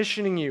am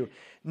commissioning you.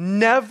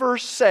 Never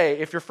say,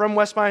 if you're from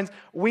West Pines,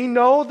 we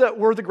know that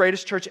we're the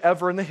greatest church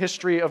ever in the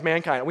history of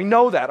mankind. We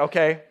know that,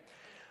 okay?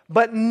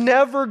 But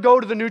never go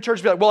to the new church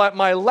and be like, well, at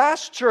my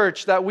last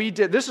church that we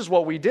did, this is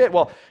what we did.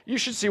 Well, you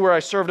should see where I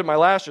served at my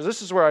last church.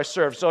 This is where I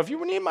served. So if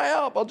you need my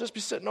help, I'll just be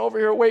sitting over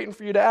here waiting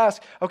for you to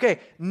ask. Okay,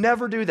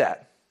 never do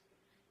that.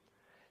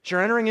 If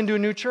you're entering into a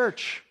new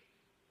church,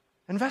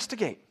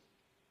 investigate.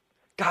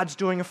 God's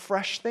doing a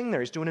fresh thing there.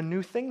 He's doing a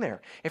new thing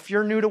there. If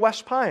you're new to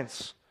West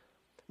Pines,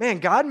 man,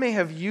 God may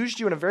have used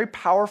you in a very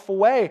powerful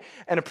way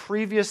at a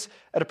previous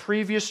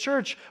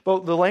church.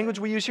 But the language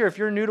we use here, if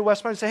you're new to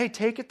West Pines, say, hey,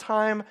 take a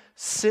time,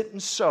 sit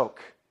and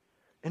soak.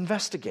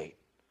 Investigate.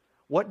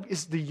 What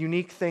is the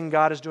unique thing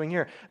God is doing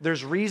here?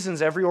 There's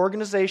reasons every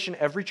organization,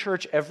 every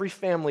church, every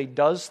family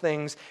does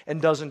things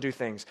and doesn't do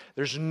things.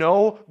 There's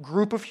no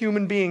group of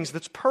human beings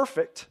that's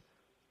perfect.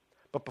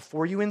 But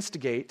before you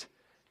instigate,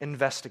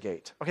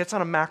 investigate. Okay, it's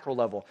on a macro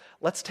level.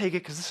 Let's take it,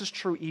 because this is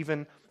true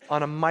even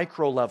on a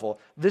micro level.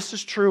 This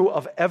is true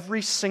of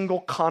every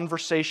single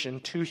conversation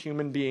two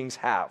human beings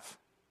have.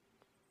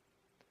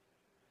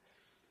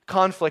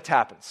 Conflict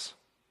happens.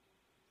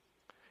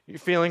 Your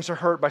feelings are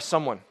hurt by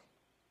someone.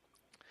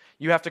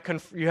 You have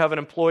an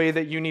employee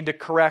that you need to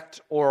correct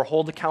or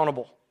hold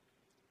accountable.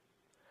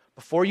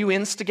 Before you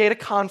instigate a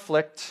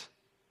conflict,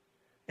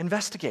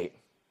 investigate.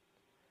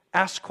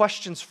 Ask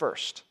questions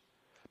first.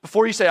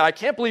 Before you say, I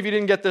can't believe you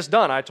didn't get this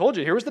done. I told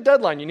you, here was the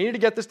deadline. You needed to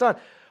get this done.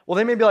 Well,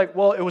 they may be like,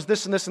 well, it was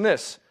this and this and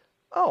this.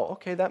 Oh,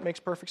 okay, that makes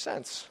perfect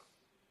sense.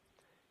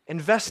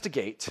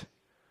 Investigate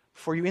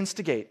before you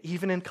instigate,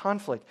 even in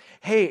conflict.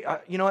 Hey,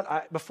 you know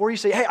what? Before you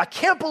say, hey, I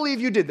can't believe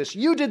you did this.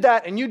 You did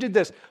that and you did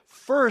this.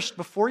 First,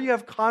 before you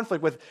have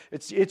conflict with,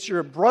 it's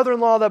your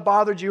brother-in-law that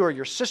bothered you, or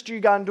your sister you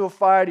got into a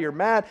fight, or you're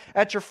mad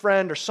at your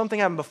friend, or something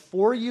happened.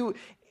 Before you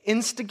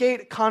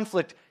instigate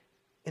conflict,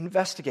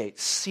 investigate,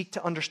 seek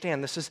to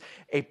understand. This is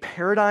a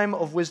paradigm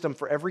of wisdom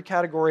for every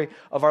category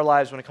of our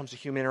lives when it comes to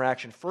human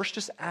interaction. First,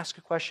 just ask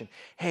a question.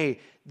 Hey,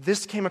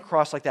 this came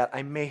across like that.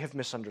 I may have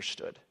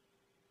misunderstood.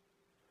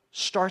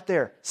 Start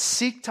there.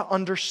 Seek to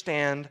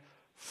understand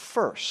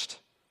first.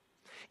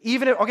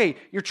 Even if, okay,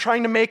 you're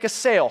trying to make a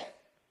sale.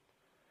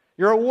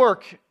 You're at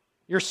work.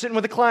 You're sitting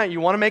with a client. You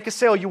want to make a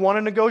sale. You want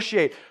to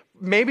negotiate.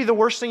 Maybe the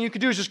worst thing you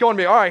could do is just go and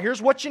be, all right,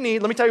 here's what you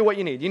need. Let me tell you what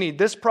you need. You need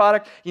this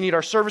product. You need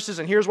our services,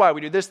 and here's why.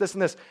 We do this, this,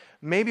 and this.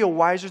 Maybe a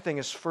wiser thing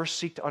is first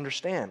seek to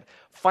understand.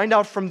 Find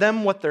out from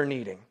them what they're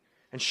needing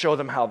and show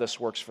them how this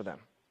works for them.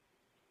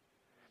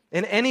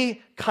 In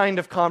any kind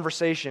of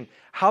conversation,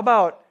 how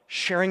about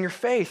sharing your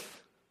faith?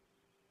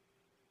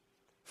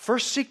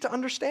 First, seek to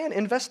understand.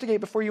 Investigate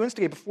before you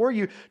instigate. Before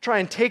you try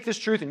and take this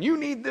truth and you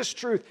need this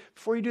truth,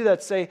 before you do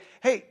that, say,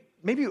 hey,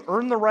 maybe you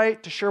earn the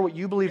right to share what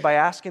you believe by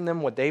asking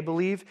them what they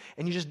believe,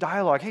 and you just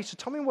dialogue. Hey, so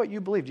tell me what you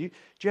believe. Do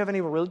you have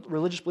any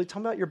religious belief?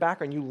 Tell me about your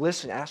background. You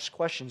listen, ask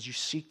questions, you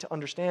seek to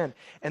understand,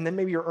 and then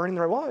maybe you're earning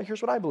the right, well,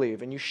 here's what I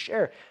believe, and you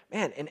share.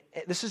 Man, and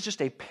this is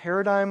just a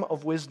paradigm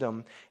of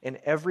wisdom in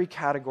every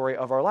category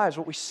of our lives.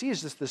 What we see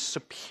is this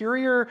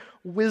superior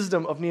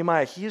wisdom of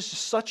Nehemiah. He is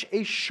just such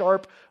a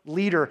sharp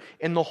leader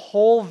in the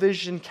whole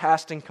vision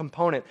casting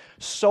component.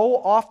 So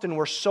often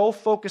we're so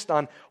focused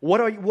on what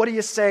do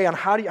you say, on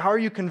how are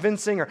you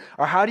convincing,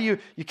 or how do you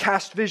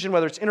cast vision,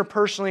 whether it's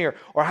interpersonally,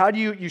 or how do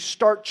you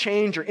start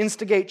change or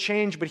instigate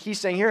change. But he's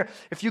saying here,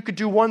 if you could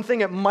do one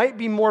thing, it might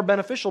be more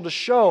beneficial to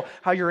show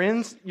how you're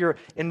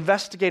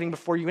investigating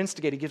before you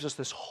instigate. He gives us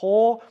this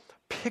whole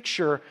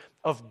picture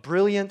of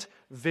brilliant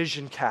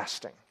vision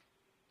casting.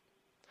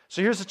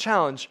 So here's the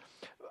challenge.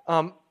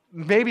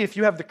 Maybe if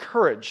you have the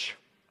courage,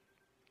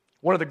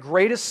 one of the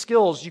greatest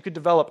skills you could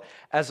develop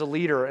as a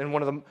leader, and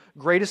one of the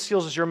greatest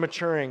skills as you're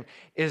maturing,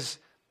 is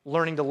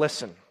learning to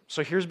listen.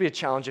 So here's be a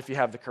challenge if you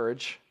have the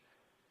courage.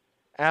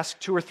 Ask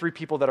 2 or 3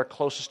 people that are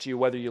closest to you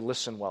whether you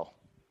listen well.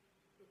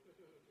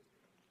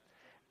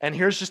 And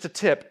here's just a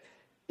tip.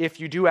 If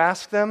you do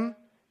ask them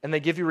and they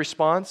give you a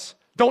response,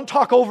 don't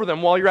talk over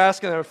them while you're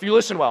asking them if you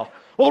listen well.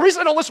 Well, the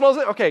reason I don't listen well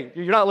is okay,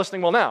 you're not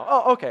listening well now.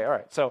 Oh, okay, all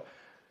right. So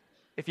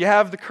if you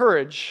have the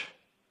courage,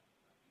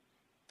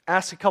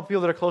 ask a couple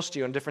people that are close to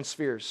you in different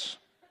spheres.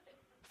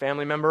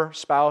 Family member,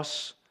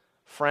 spouse,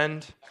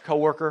 friend,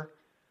 coworker.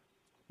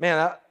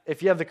 Man,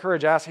 if you have the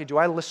courage, ask, hey, do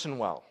I listen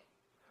well?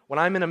 When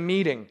I'm in a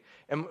meeting,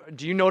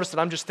 do you notice that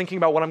I'm just thinking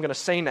about what I'm going to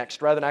say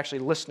next rather than actually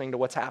listening to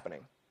what's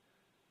happening?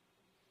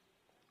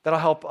 That'll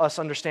help us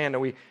understand,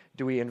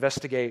 do we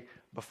investigate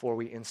before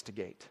we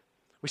instigate?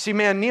 We see,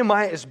 man,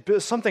 Nehemiah is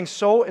something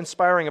so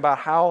inspiring about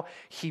how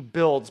he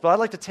builds. But I'd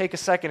like to take a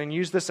second and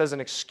use this as an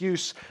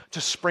excuse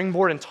to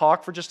springboard and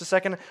talk for just a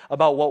second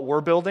about what we're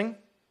building.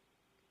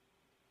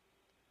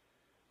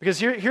 Because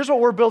here's what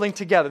we're building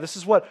together. This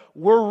is what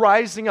we're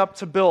rising up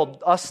to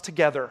build, us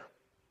together.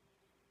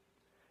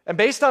 And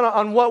based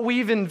on what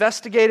we've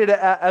investigated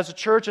as a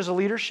church, as a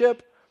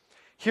leadership,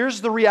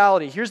 here's the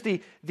reality. Here's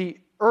the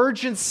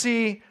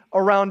urgency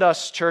around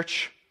us,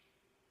 church.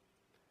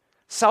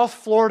 South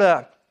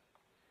Florida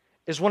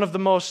is one of the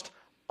most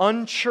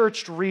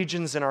unchurched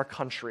regions in our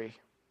country.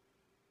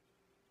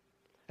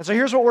 And so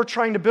here's what we're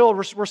trying to build.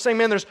 We're saying,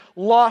 man, there's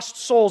lost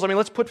souls. I mean,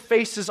 let's put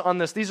faces on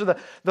this. These are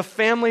the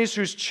families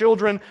whose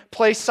children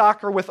play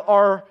soccer with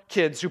our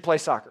kids who play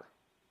soccer.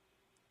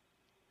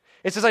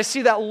 It says, I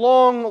see that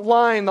long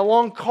line, the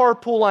long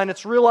carpool line.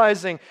 It's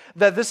realizing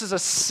that this is a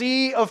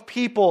sea of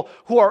people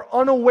who are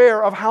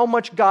unaware of how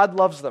much God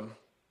loves them.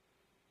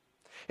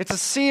 It's a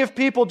sea of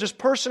people, just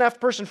person after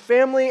person,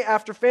 family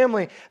after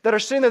family, that are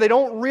sitting there. They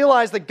don't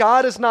realize that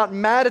God is not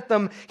mad at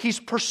them.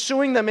 He's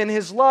pursuing them in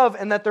His love,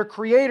 and that their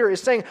Creator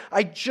is saying,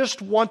 I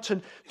just want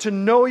to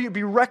know you,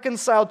 be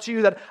reconciled to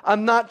you, that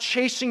I'm not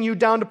chasing you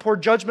down to pour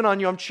judgment on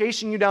you. I'm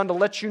chasing you down to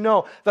let you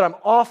know that I'm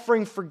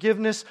offering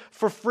forgiveness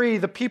for free.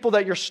 The people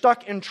that you're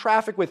stuck in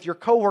traffic with, your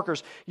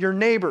coworkers, your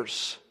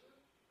neighbors,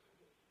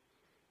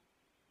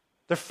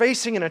 they're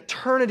facing an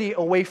eternity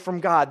away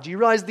from God. Do you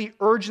realize the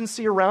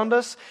urgency around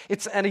us?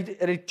 It's at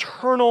an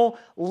eternal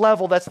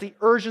level. That's the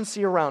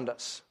urgency around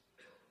us.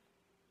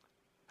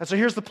 And so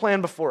here's the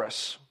plan before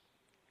us.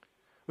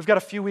 We've got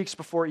a few weeks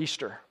before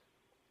Easter.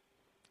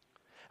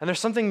 And there's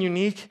something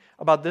unique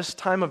about this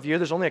time of year.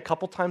 There's only a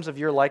couple times of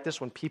year like this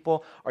when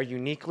people are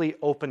uniquely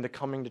open to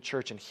coming to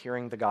church and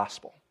hearing the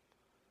gospel.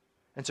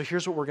 And so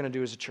here's what we're going to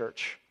do as a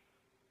church.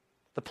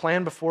 The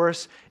plan before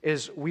us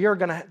is we are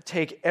going to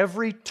take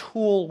every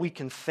tool we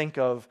can think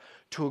of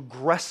to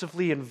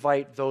aggressively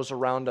invite those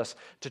around us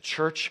to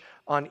church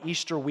on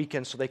Easter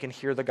weekend so they can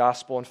hear the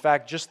gospel. In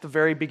fact, just the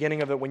very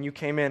beginning of it, when you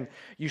came in,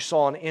 you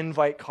saw an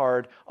invite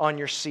card on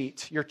your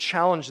seat. Your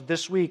challenge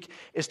this week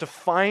is to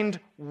find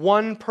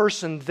one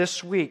person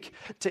this week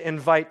to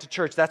invite to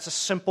church. That's a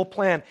simple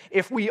plan.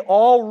 If we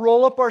all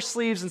roll up our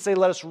sleeves and say,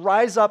 let us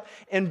rise up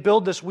and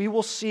build this, we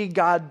will see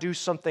God do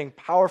something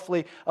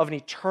powerfully of an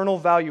eternal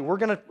value.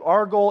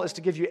 Our goal is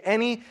to give you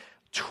any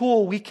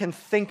tool we can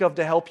think of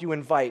to help you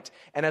invite.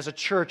 And as a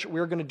church,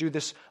 we're going to do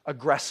this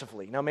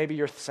aggressively. Now, maybe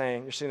you're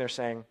sitting there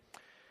saying,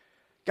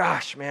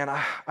 gosh, man,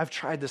 I've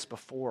tried this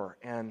before.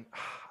 And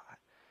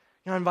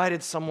I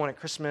invited someone at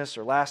Christmas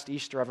or last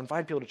Easter. I've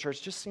invited people to church.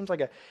 It just seems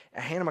like I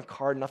hand them a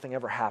card, nothing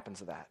ever happens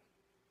to that.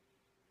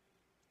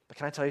 But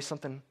can I tell you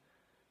something?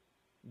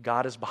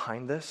 God is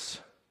behind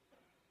this.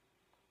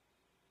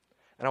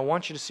 And I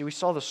want you to see, we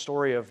saw the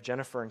story of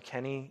Jennifer and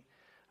Kenny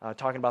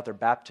talking about their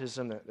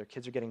baptism. Their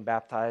kids are getting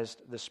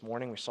baptized this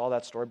morning. We saw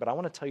that story, but I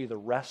want to tell you the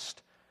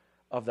rest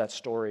of that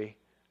story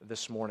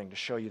this morning to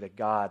show you that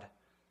God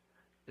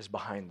is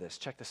behind this.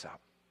 Check this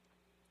out.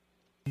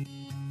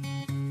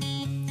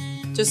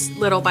 Just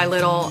little by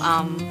little,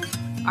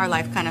 our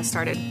life kind of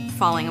started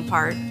falling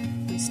apart.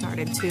 We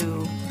started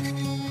to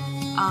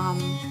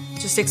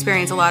just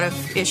experience a lot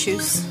of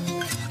issues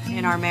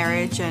in our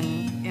marriage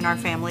and in our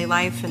family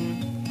life,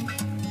 and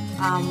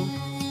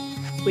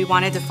we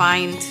wanted to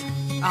find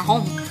a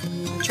home,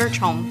 a church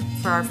home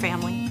for our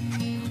family,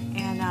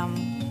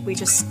 and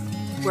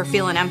we're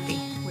feeling empty.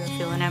 We're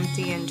feeling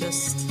empty and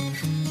just...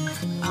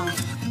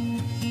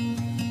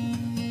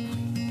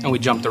 And we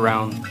jumped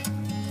around,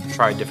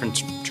 tried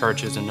different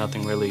churches, and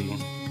nothing really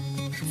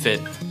fit.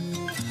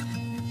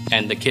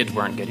 And the kids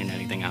weren't getting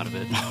anything out of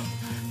it,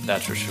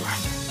 that's for sure.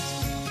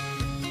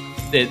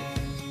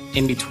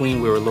 In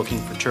between we were looking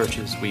for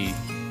churches, we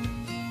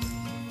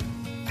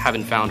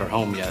haven't found our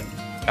home yet,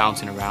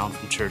 bouncing around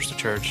from church to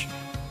church.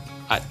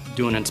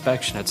 Do an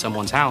inspection at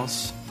someone's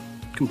house,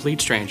 complete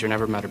stranger,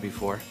 never met her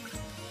before.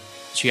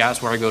 She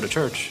asked where I go to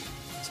church.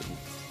 I said,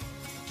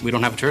 we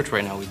don't have a church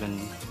right now, we've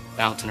been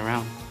bouncing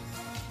around.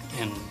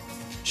 And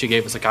she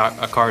gave us a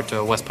card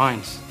to West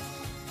Pines.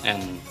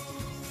 And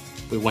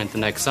we went the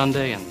next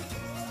Sunday and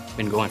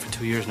been going for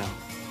 2 years now.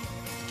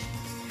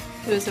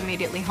 It was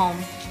immediately home.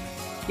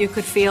 You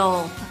could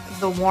feel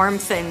the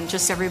warmth and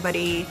just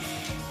everybody,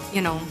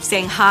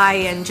 saying hi,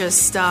 and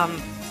just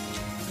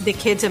the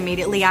kids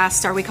immediately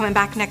asked, are we coming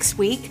back next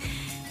week?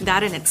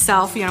 That in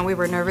itself, we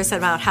were nervous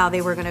about how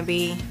they were going to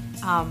be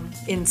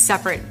in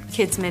separate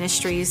kids'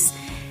 ministries.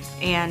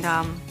 And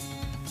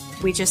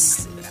we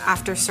just,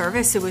 after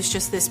service, it was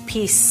just this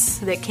peace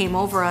that came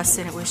over us,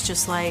 and it was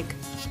just like,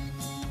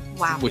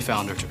 wow. We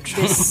found our church.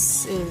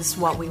 This is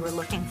what we were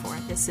looking for.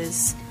 This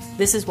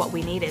is what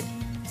we needed.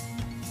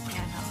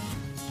 And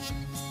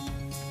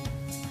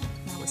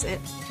that was it.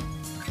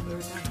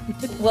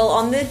 Well,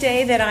 on the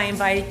day that I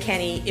invited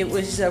Kenny, it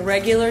was a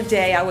regular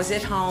day. I was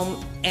at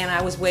home, and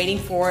I was waiting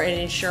for an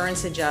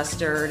insurance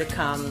adjuster to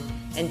come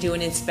and do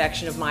an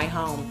inspection of my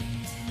home.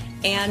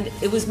 And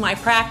it was my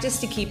practice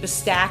to keep a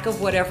stack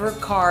of whatever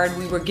card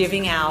we were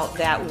giving out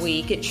that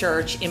week at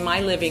church in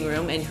my living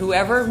room, and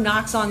whoever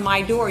knocks on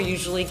my door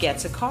usually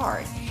gets a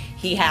card.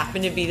 He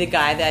happened to be the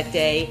guy that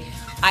day.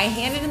 I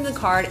handed him the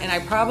card, and I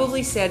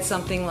probably said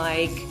something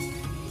like,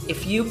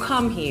 if you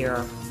come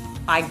here,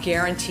 I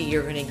guarantee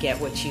you're going to get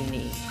what you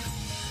need.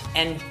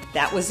 And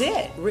that was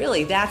it,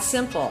 really, that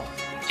simple.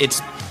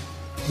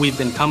 We've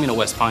been coming to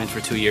West Pines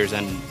for 2 years,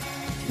 and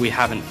we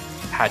haven't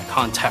had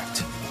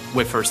contact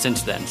with her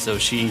since then. So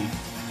she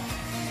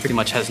pretty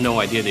much has no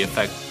idea the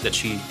effect that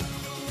she's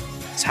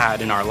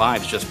had in our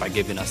lives just by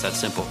giving us that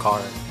simple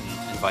card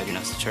and inviting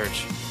us to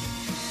church.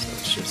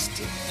 So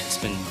it's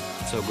been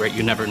so great.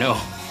 You never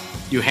know.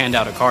 You hand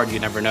out a card, you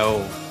never know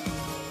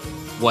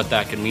what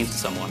that could mean to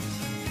someone.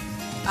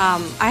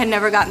 I had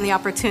never gotten the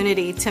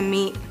opportunity to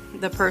meet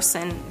the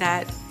person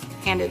that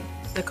handed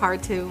the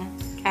card to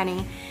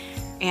Kenny.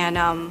 And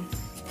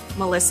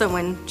Melissa,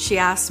 when she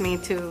asked me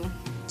to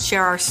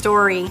share our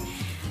story,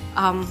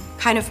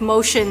 kind of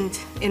motioned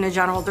in a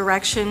general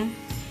direction.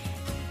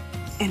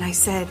 And I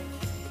said,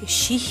 is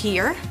she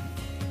here?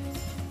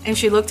 And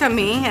she looked at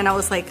me, and I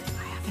was like,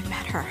 I haven't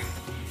met her.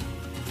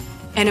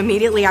 And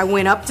immediately I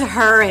went up to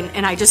her,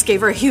 and I just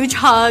gave her a huge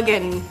hug,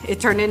 and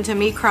it turned into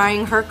me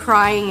crying, her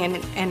crying,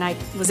 and I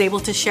was able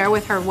to share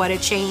with her what a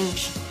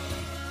change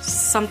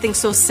something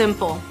so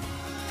simple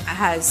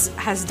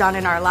has done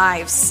in our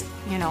lives,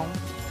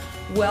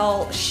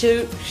 Well,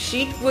 she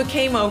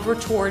came over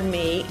toward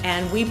me,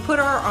 and we put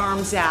our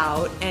arms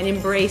out and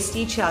embraced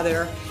each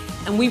other,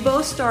 and we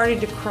both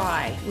started to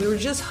cry. We were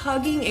just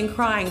hugging and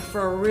crying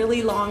for a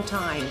really long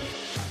time.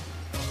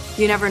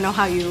 You never know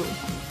how you're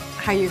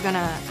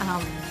gonna,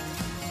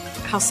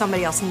 how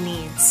somebody else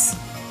needs,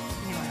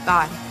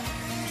 God.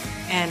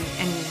 And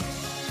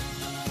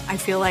I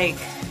feel like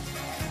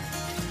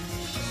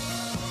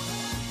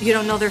you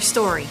don't know their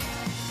story.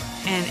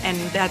 And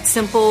that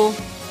simple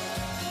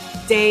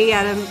day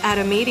at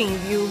a meeting,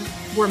 you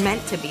were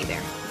meant to be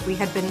there. We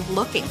had been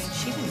looking.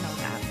 She didn't know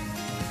that.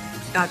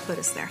 God put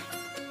us there.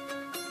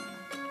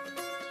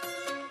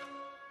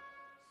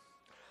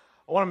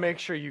 I want to make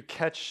sure you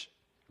catch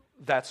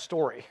that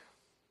story.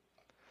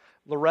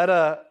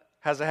 Loretta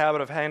has a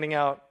habit of handing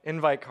out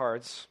invite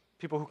cards,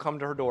 people who come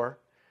to her door.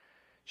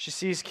 She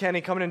sees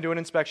Kenny coming and doing an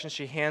inspection.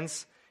 She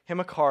hands him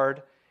a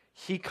card.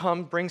 He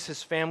brings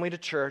his family to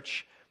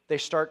church. They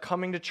start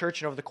coming to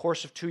church, and over the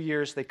course of 2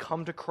 years, they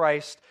come to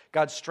Christ.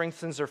 God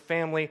strengthens their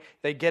family.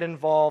 They get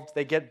involved.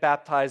 They get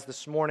baptized.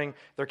 This morning,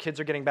 their kids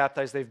are getting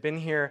baptized. They've been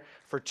here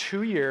for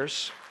 2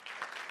 years.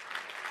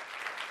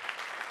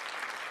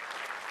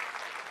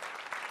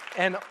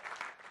 And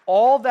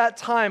all that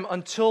time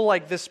until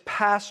like this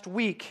past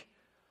week,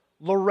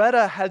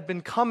 Loretta had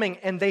been coming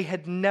and they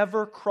had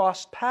never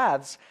crossed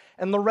paths.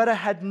 And Loretta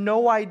had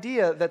no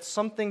idea that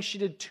something she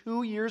did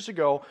 2 years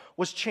ago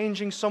was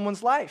changing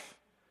someone's life.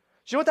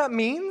 Do you know what that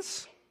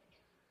means?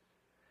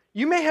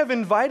 You may have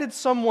invited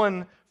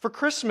someone for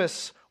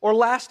Christmas or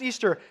last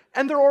Easter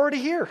and they're already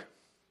here.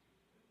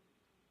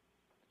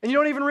 And you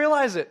don't even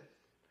realize it.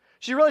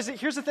 She realized that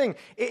here's the thing,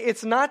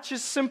 it's not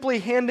just simply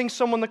handing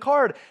someone the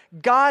card.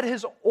 God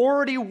is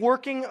already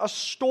working a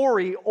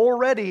story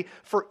already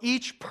for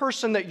each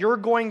person that you're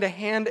going to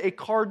hand a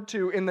card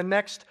to in the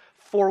next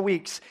 4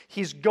 weeks.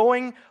 He's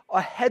going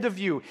ahead of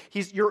you.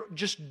 You're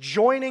just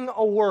joining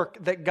a work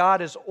that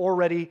God is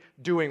already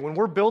doing. When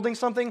we're building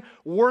something,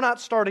 we're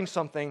not starting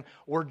something,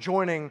 we're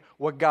joining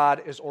what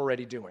God is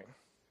already doing.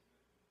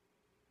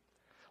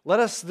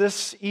 Let us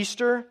this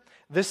Easter,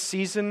 this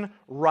season,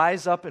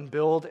 rise up and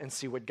build and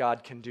see what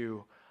God can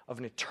do of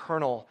an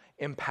eternal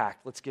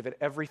impact. Let's give it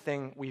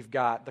everything we've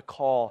got. The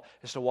call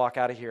is to walk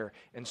out of here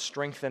and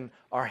strengthen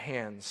our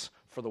hands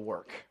for the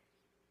work.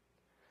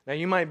 Now,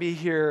 you might be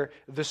here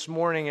this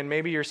morning and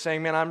maybe you're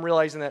saying, man, I'm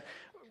realizing that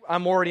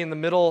I'm already in the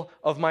middle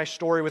of my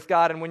story with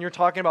God. And when you're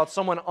talking about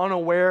someone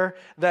unaware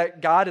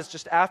that God is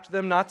just after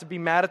them, not to be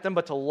mad at them,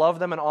 but to love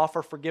them and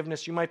offer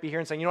forgiveness, you might be here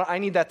and saying, you know what, I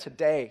need that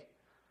today.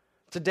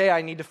 Today,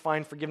 I need to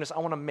find forgiveness. I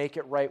want to make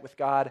it right with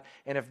God.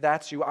 And if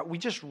that's you, we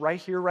just right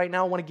here, right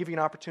now, want to give you an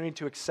opportunity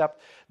to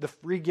accept the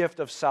free gift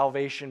of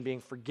salvation,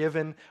 being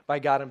forgiven by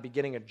God and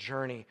beginning a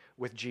journey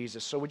with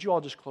Jesus. So would you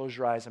all just close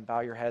your eyes and bow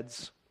your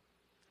heads?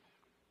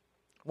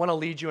 I want to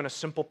lead you in a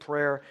simple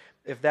prayer.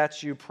 If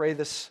that's you, pray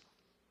this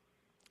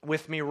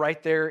with me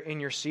right there in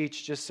your seats.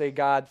 Just say,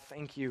 God,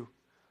 thank you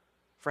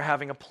for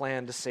having a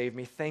plan to save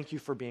me. Thank you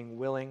for being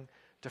willing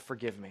to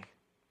forgive me.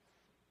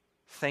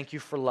 Thank you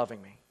for loving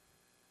me.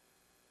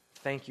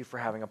 Thank you for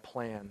having a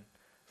plan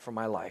for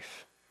my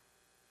life.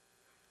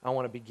 I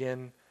want to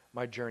begin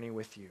my journey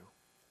with you.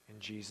 In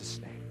Jesus'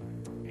 name,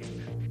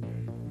 amen.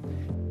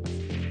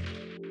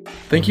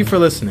 Thank you for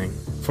listening.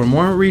 For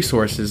more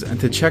resources and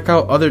to check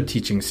out other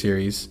teaching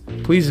series,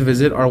 please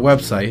visit our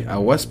website at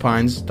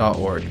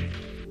westpines.org.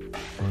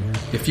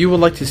 If you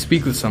would like to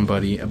speak with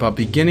somebody about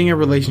beginning a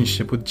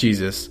relationship with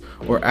Jesus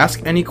or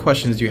ask any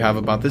questions you have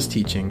about this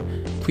teaching,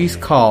 please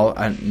call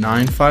at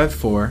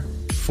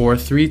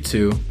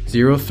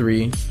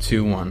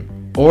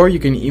 954-432-0321, or you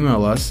can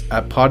email us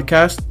at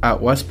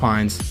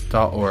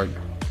podcast@westpines.org.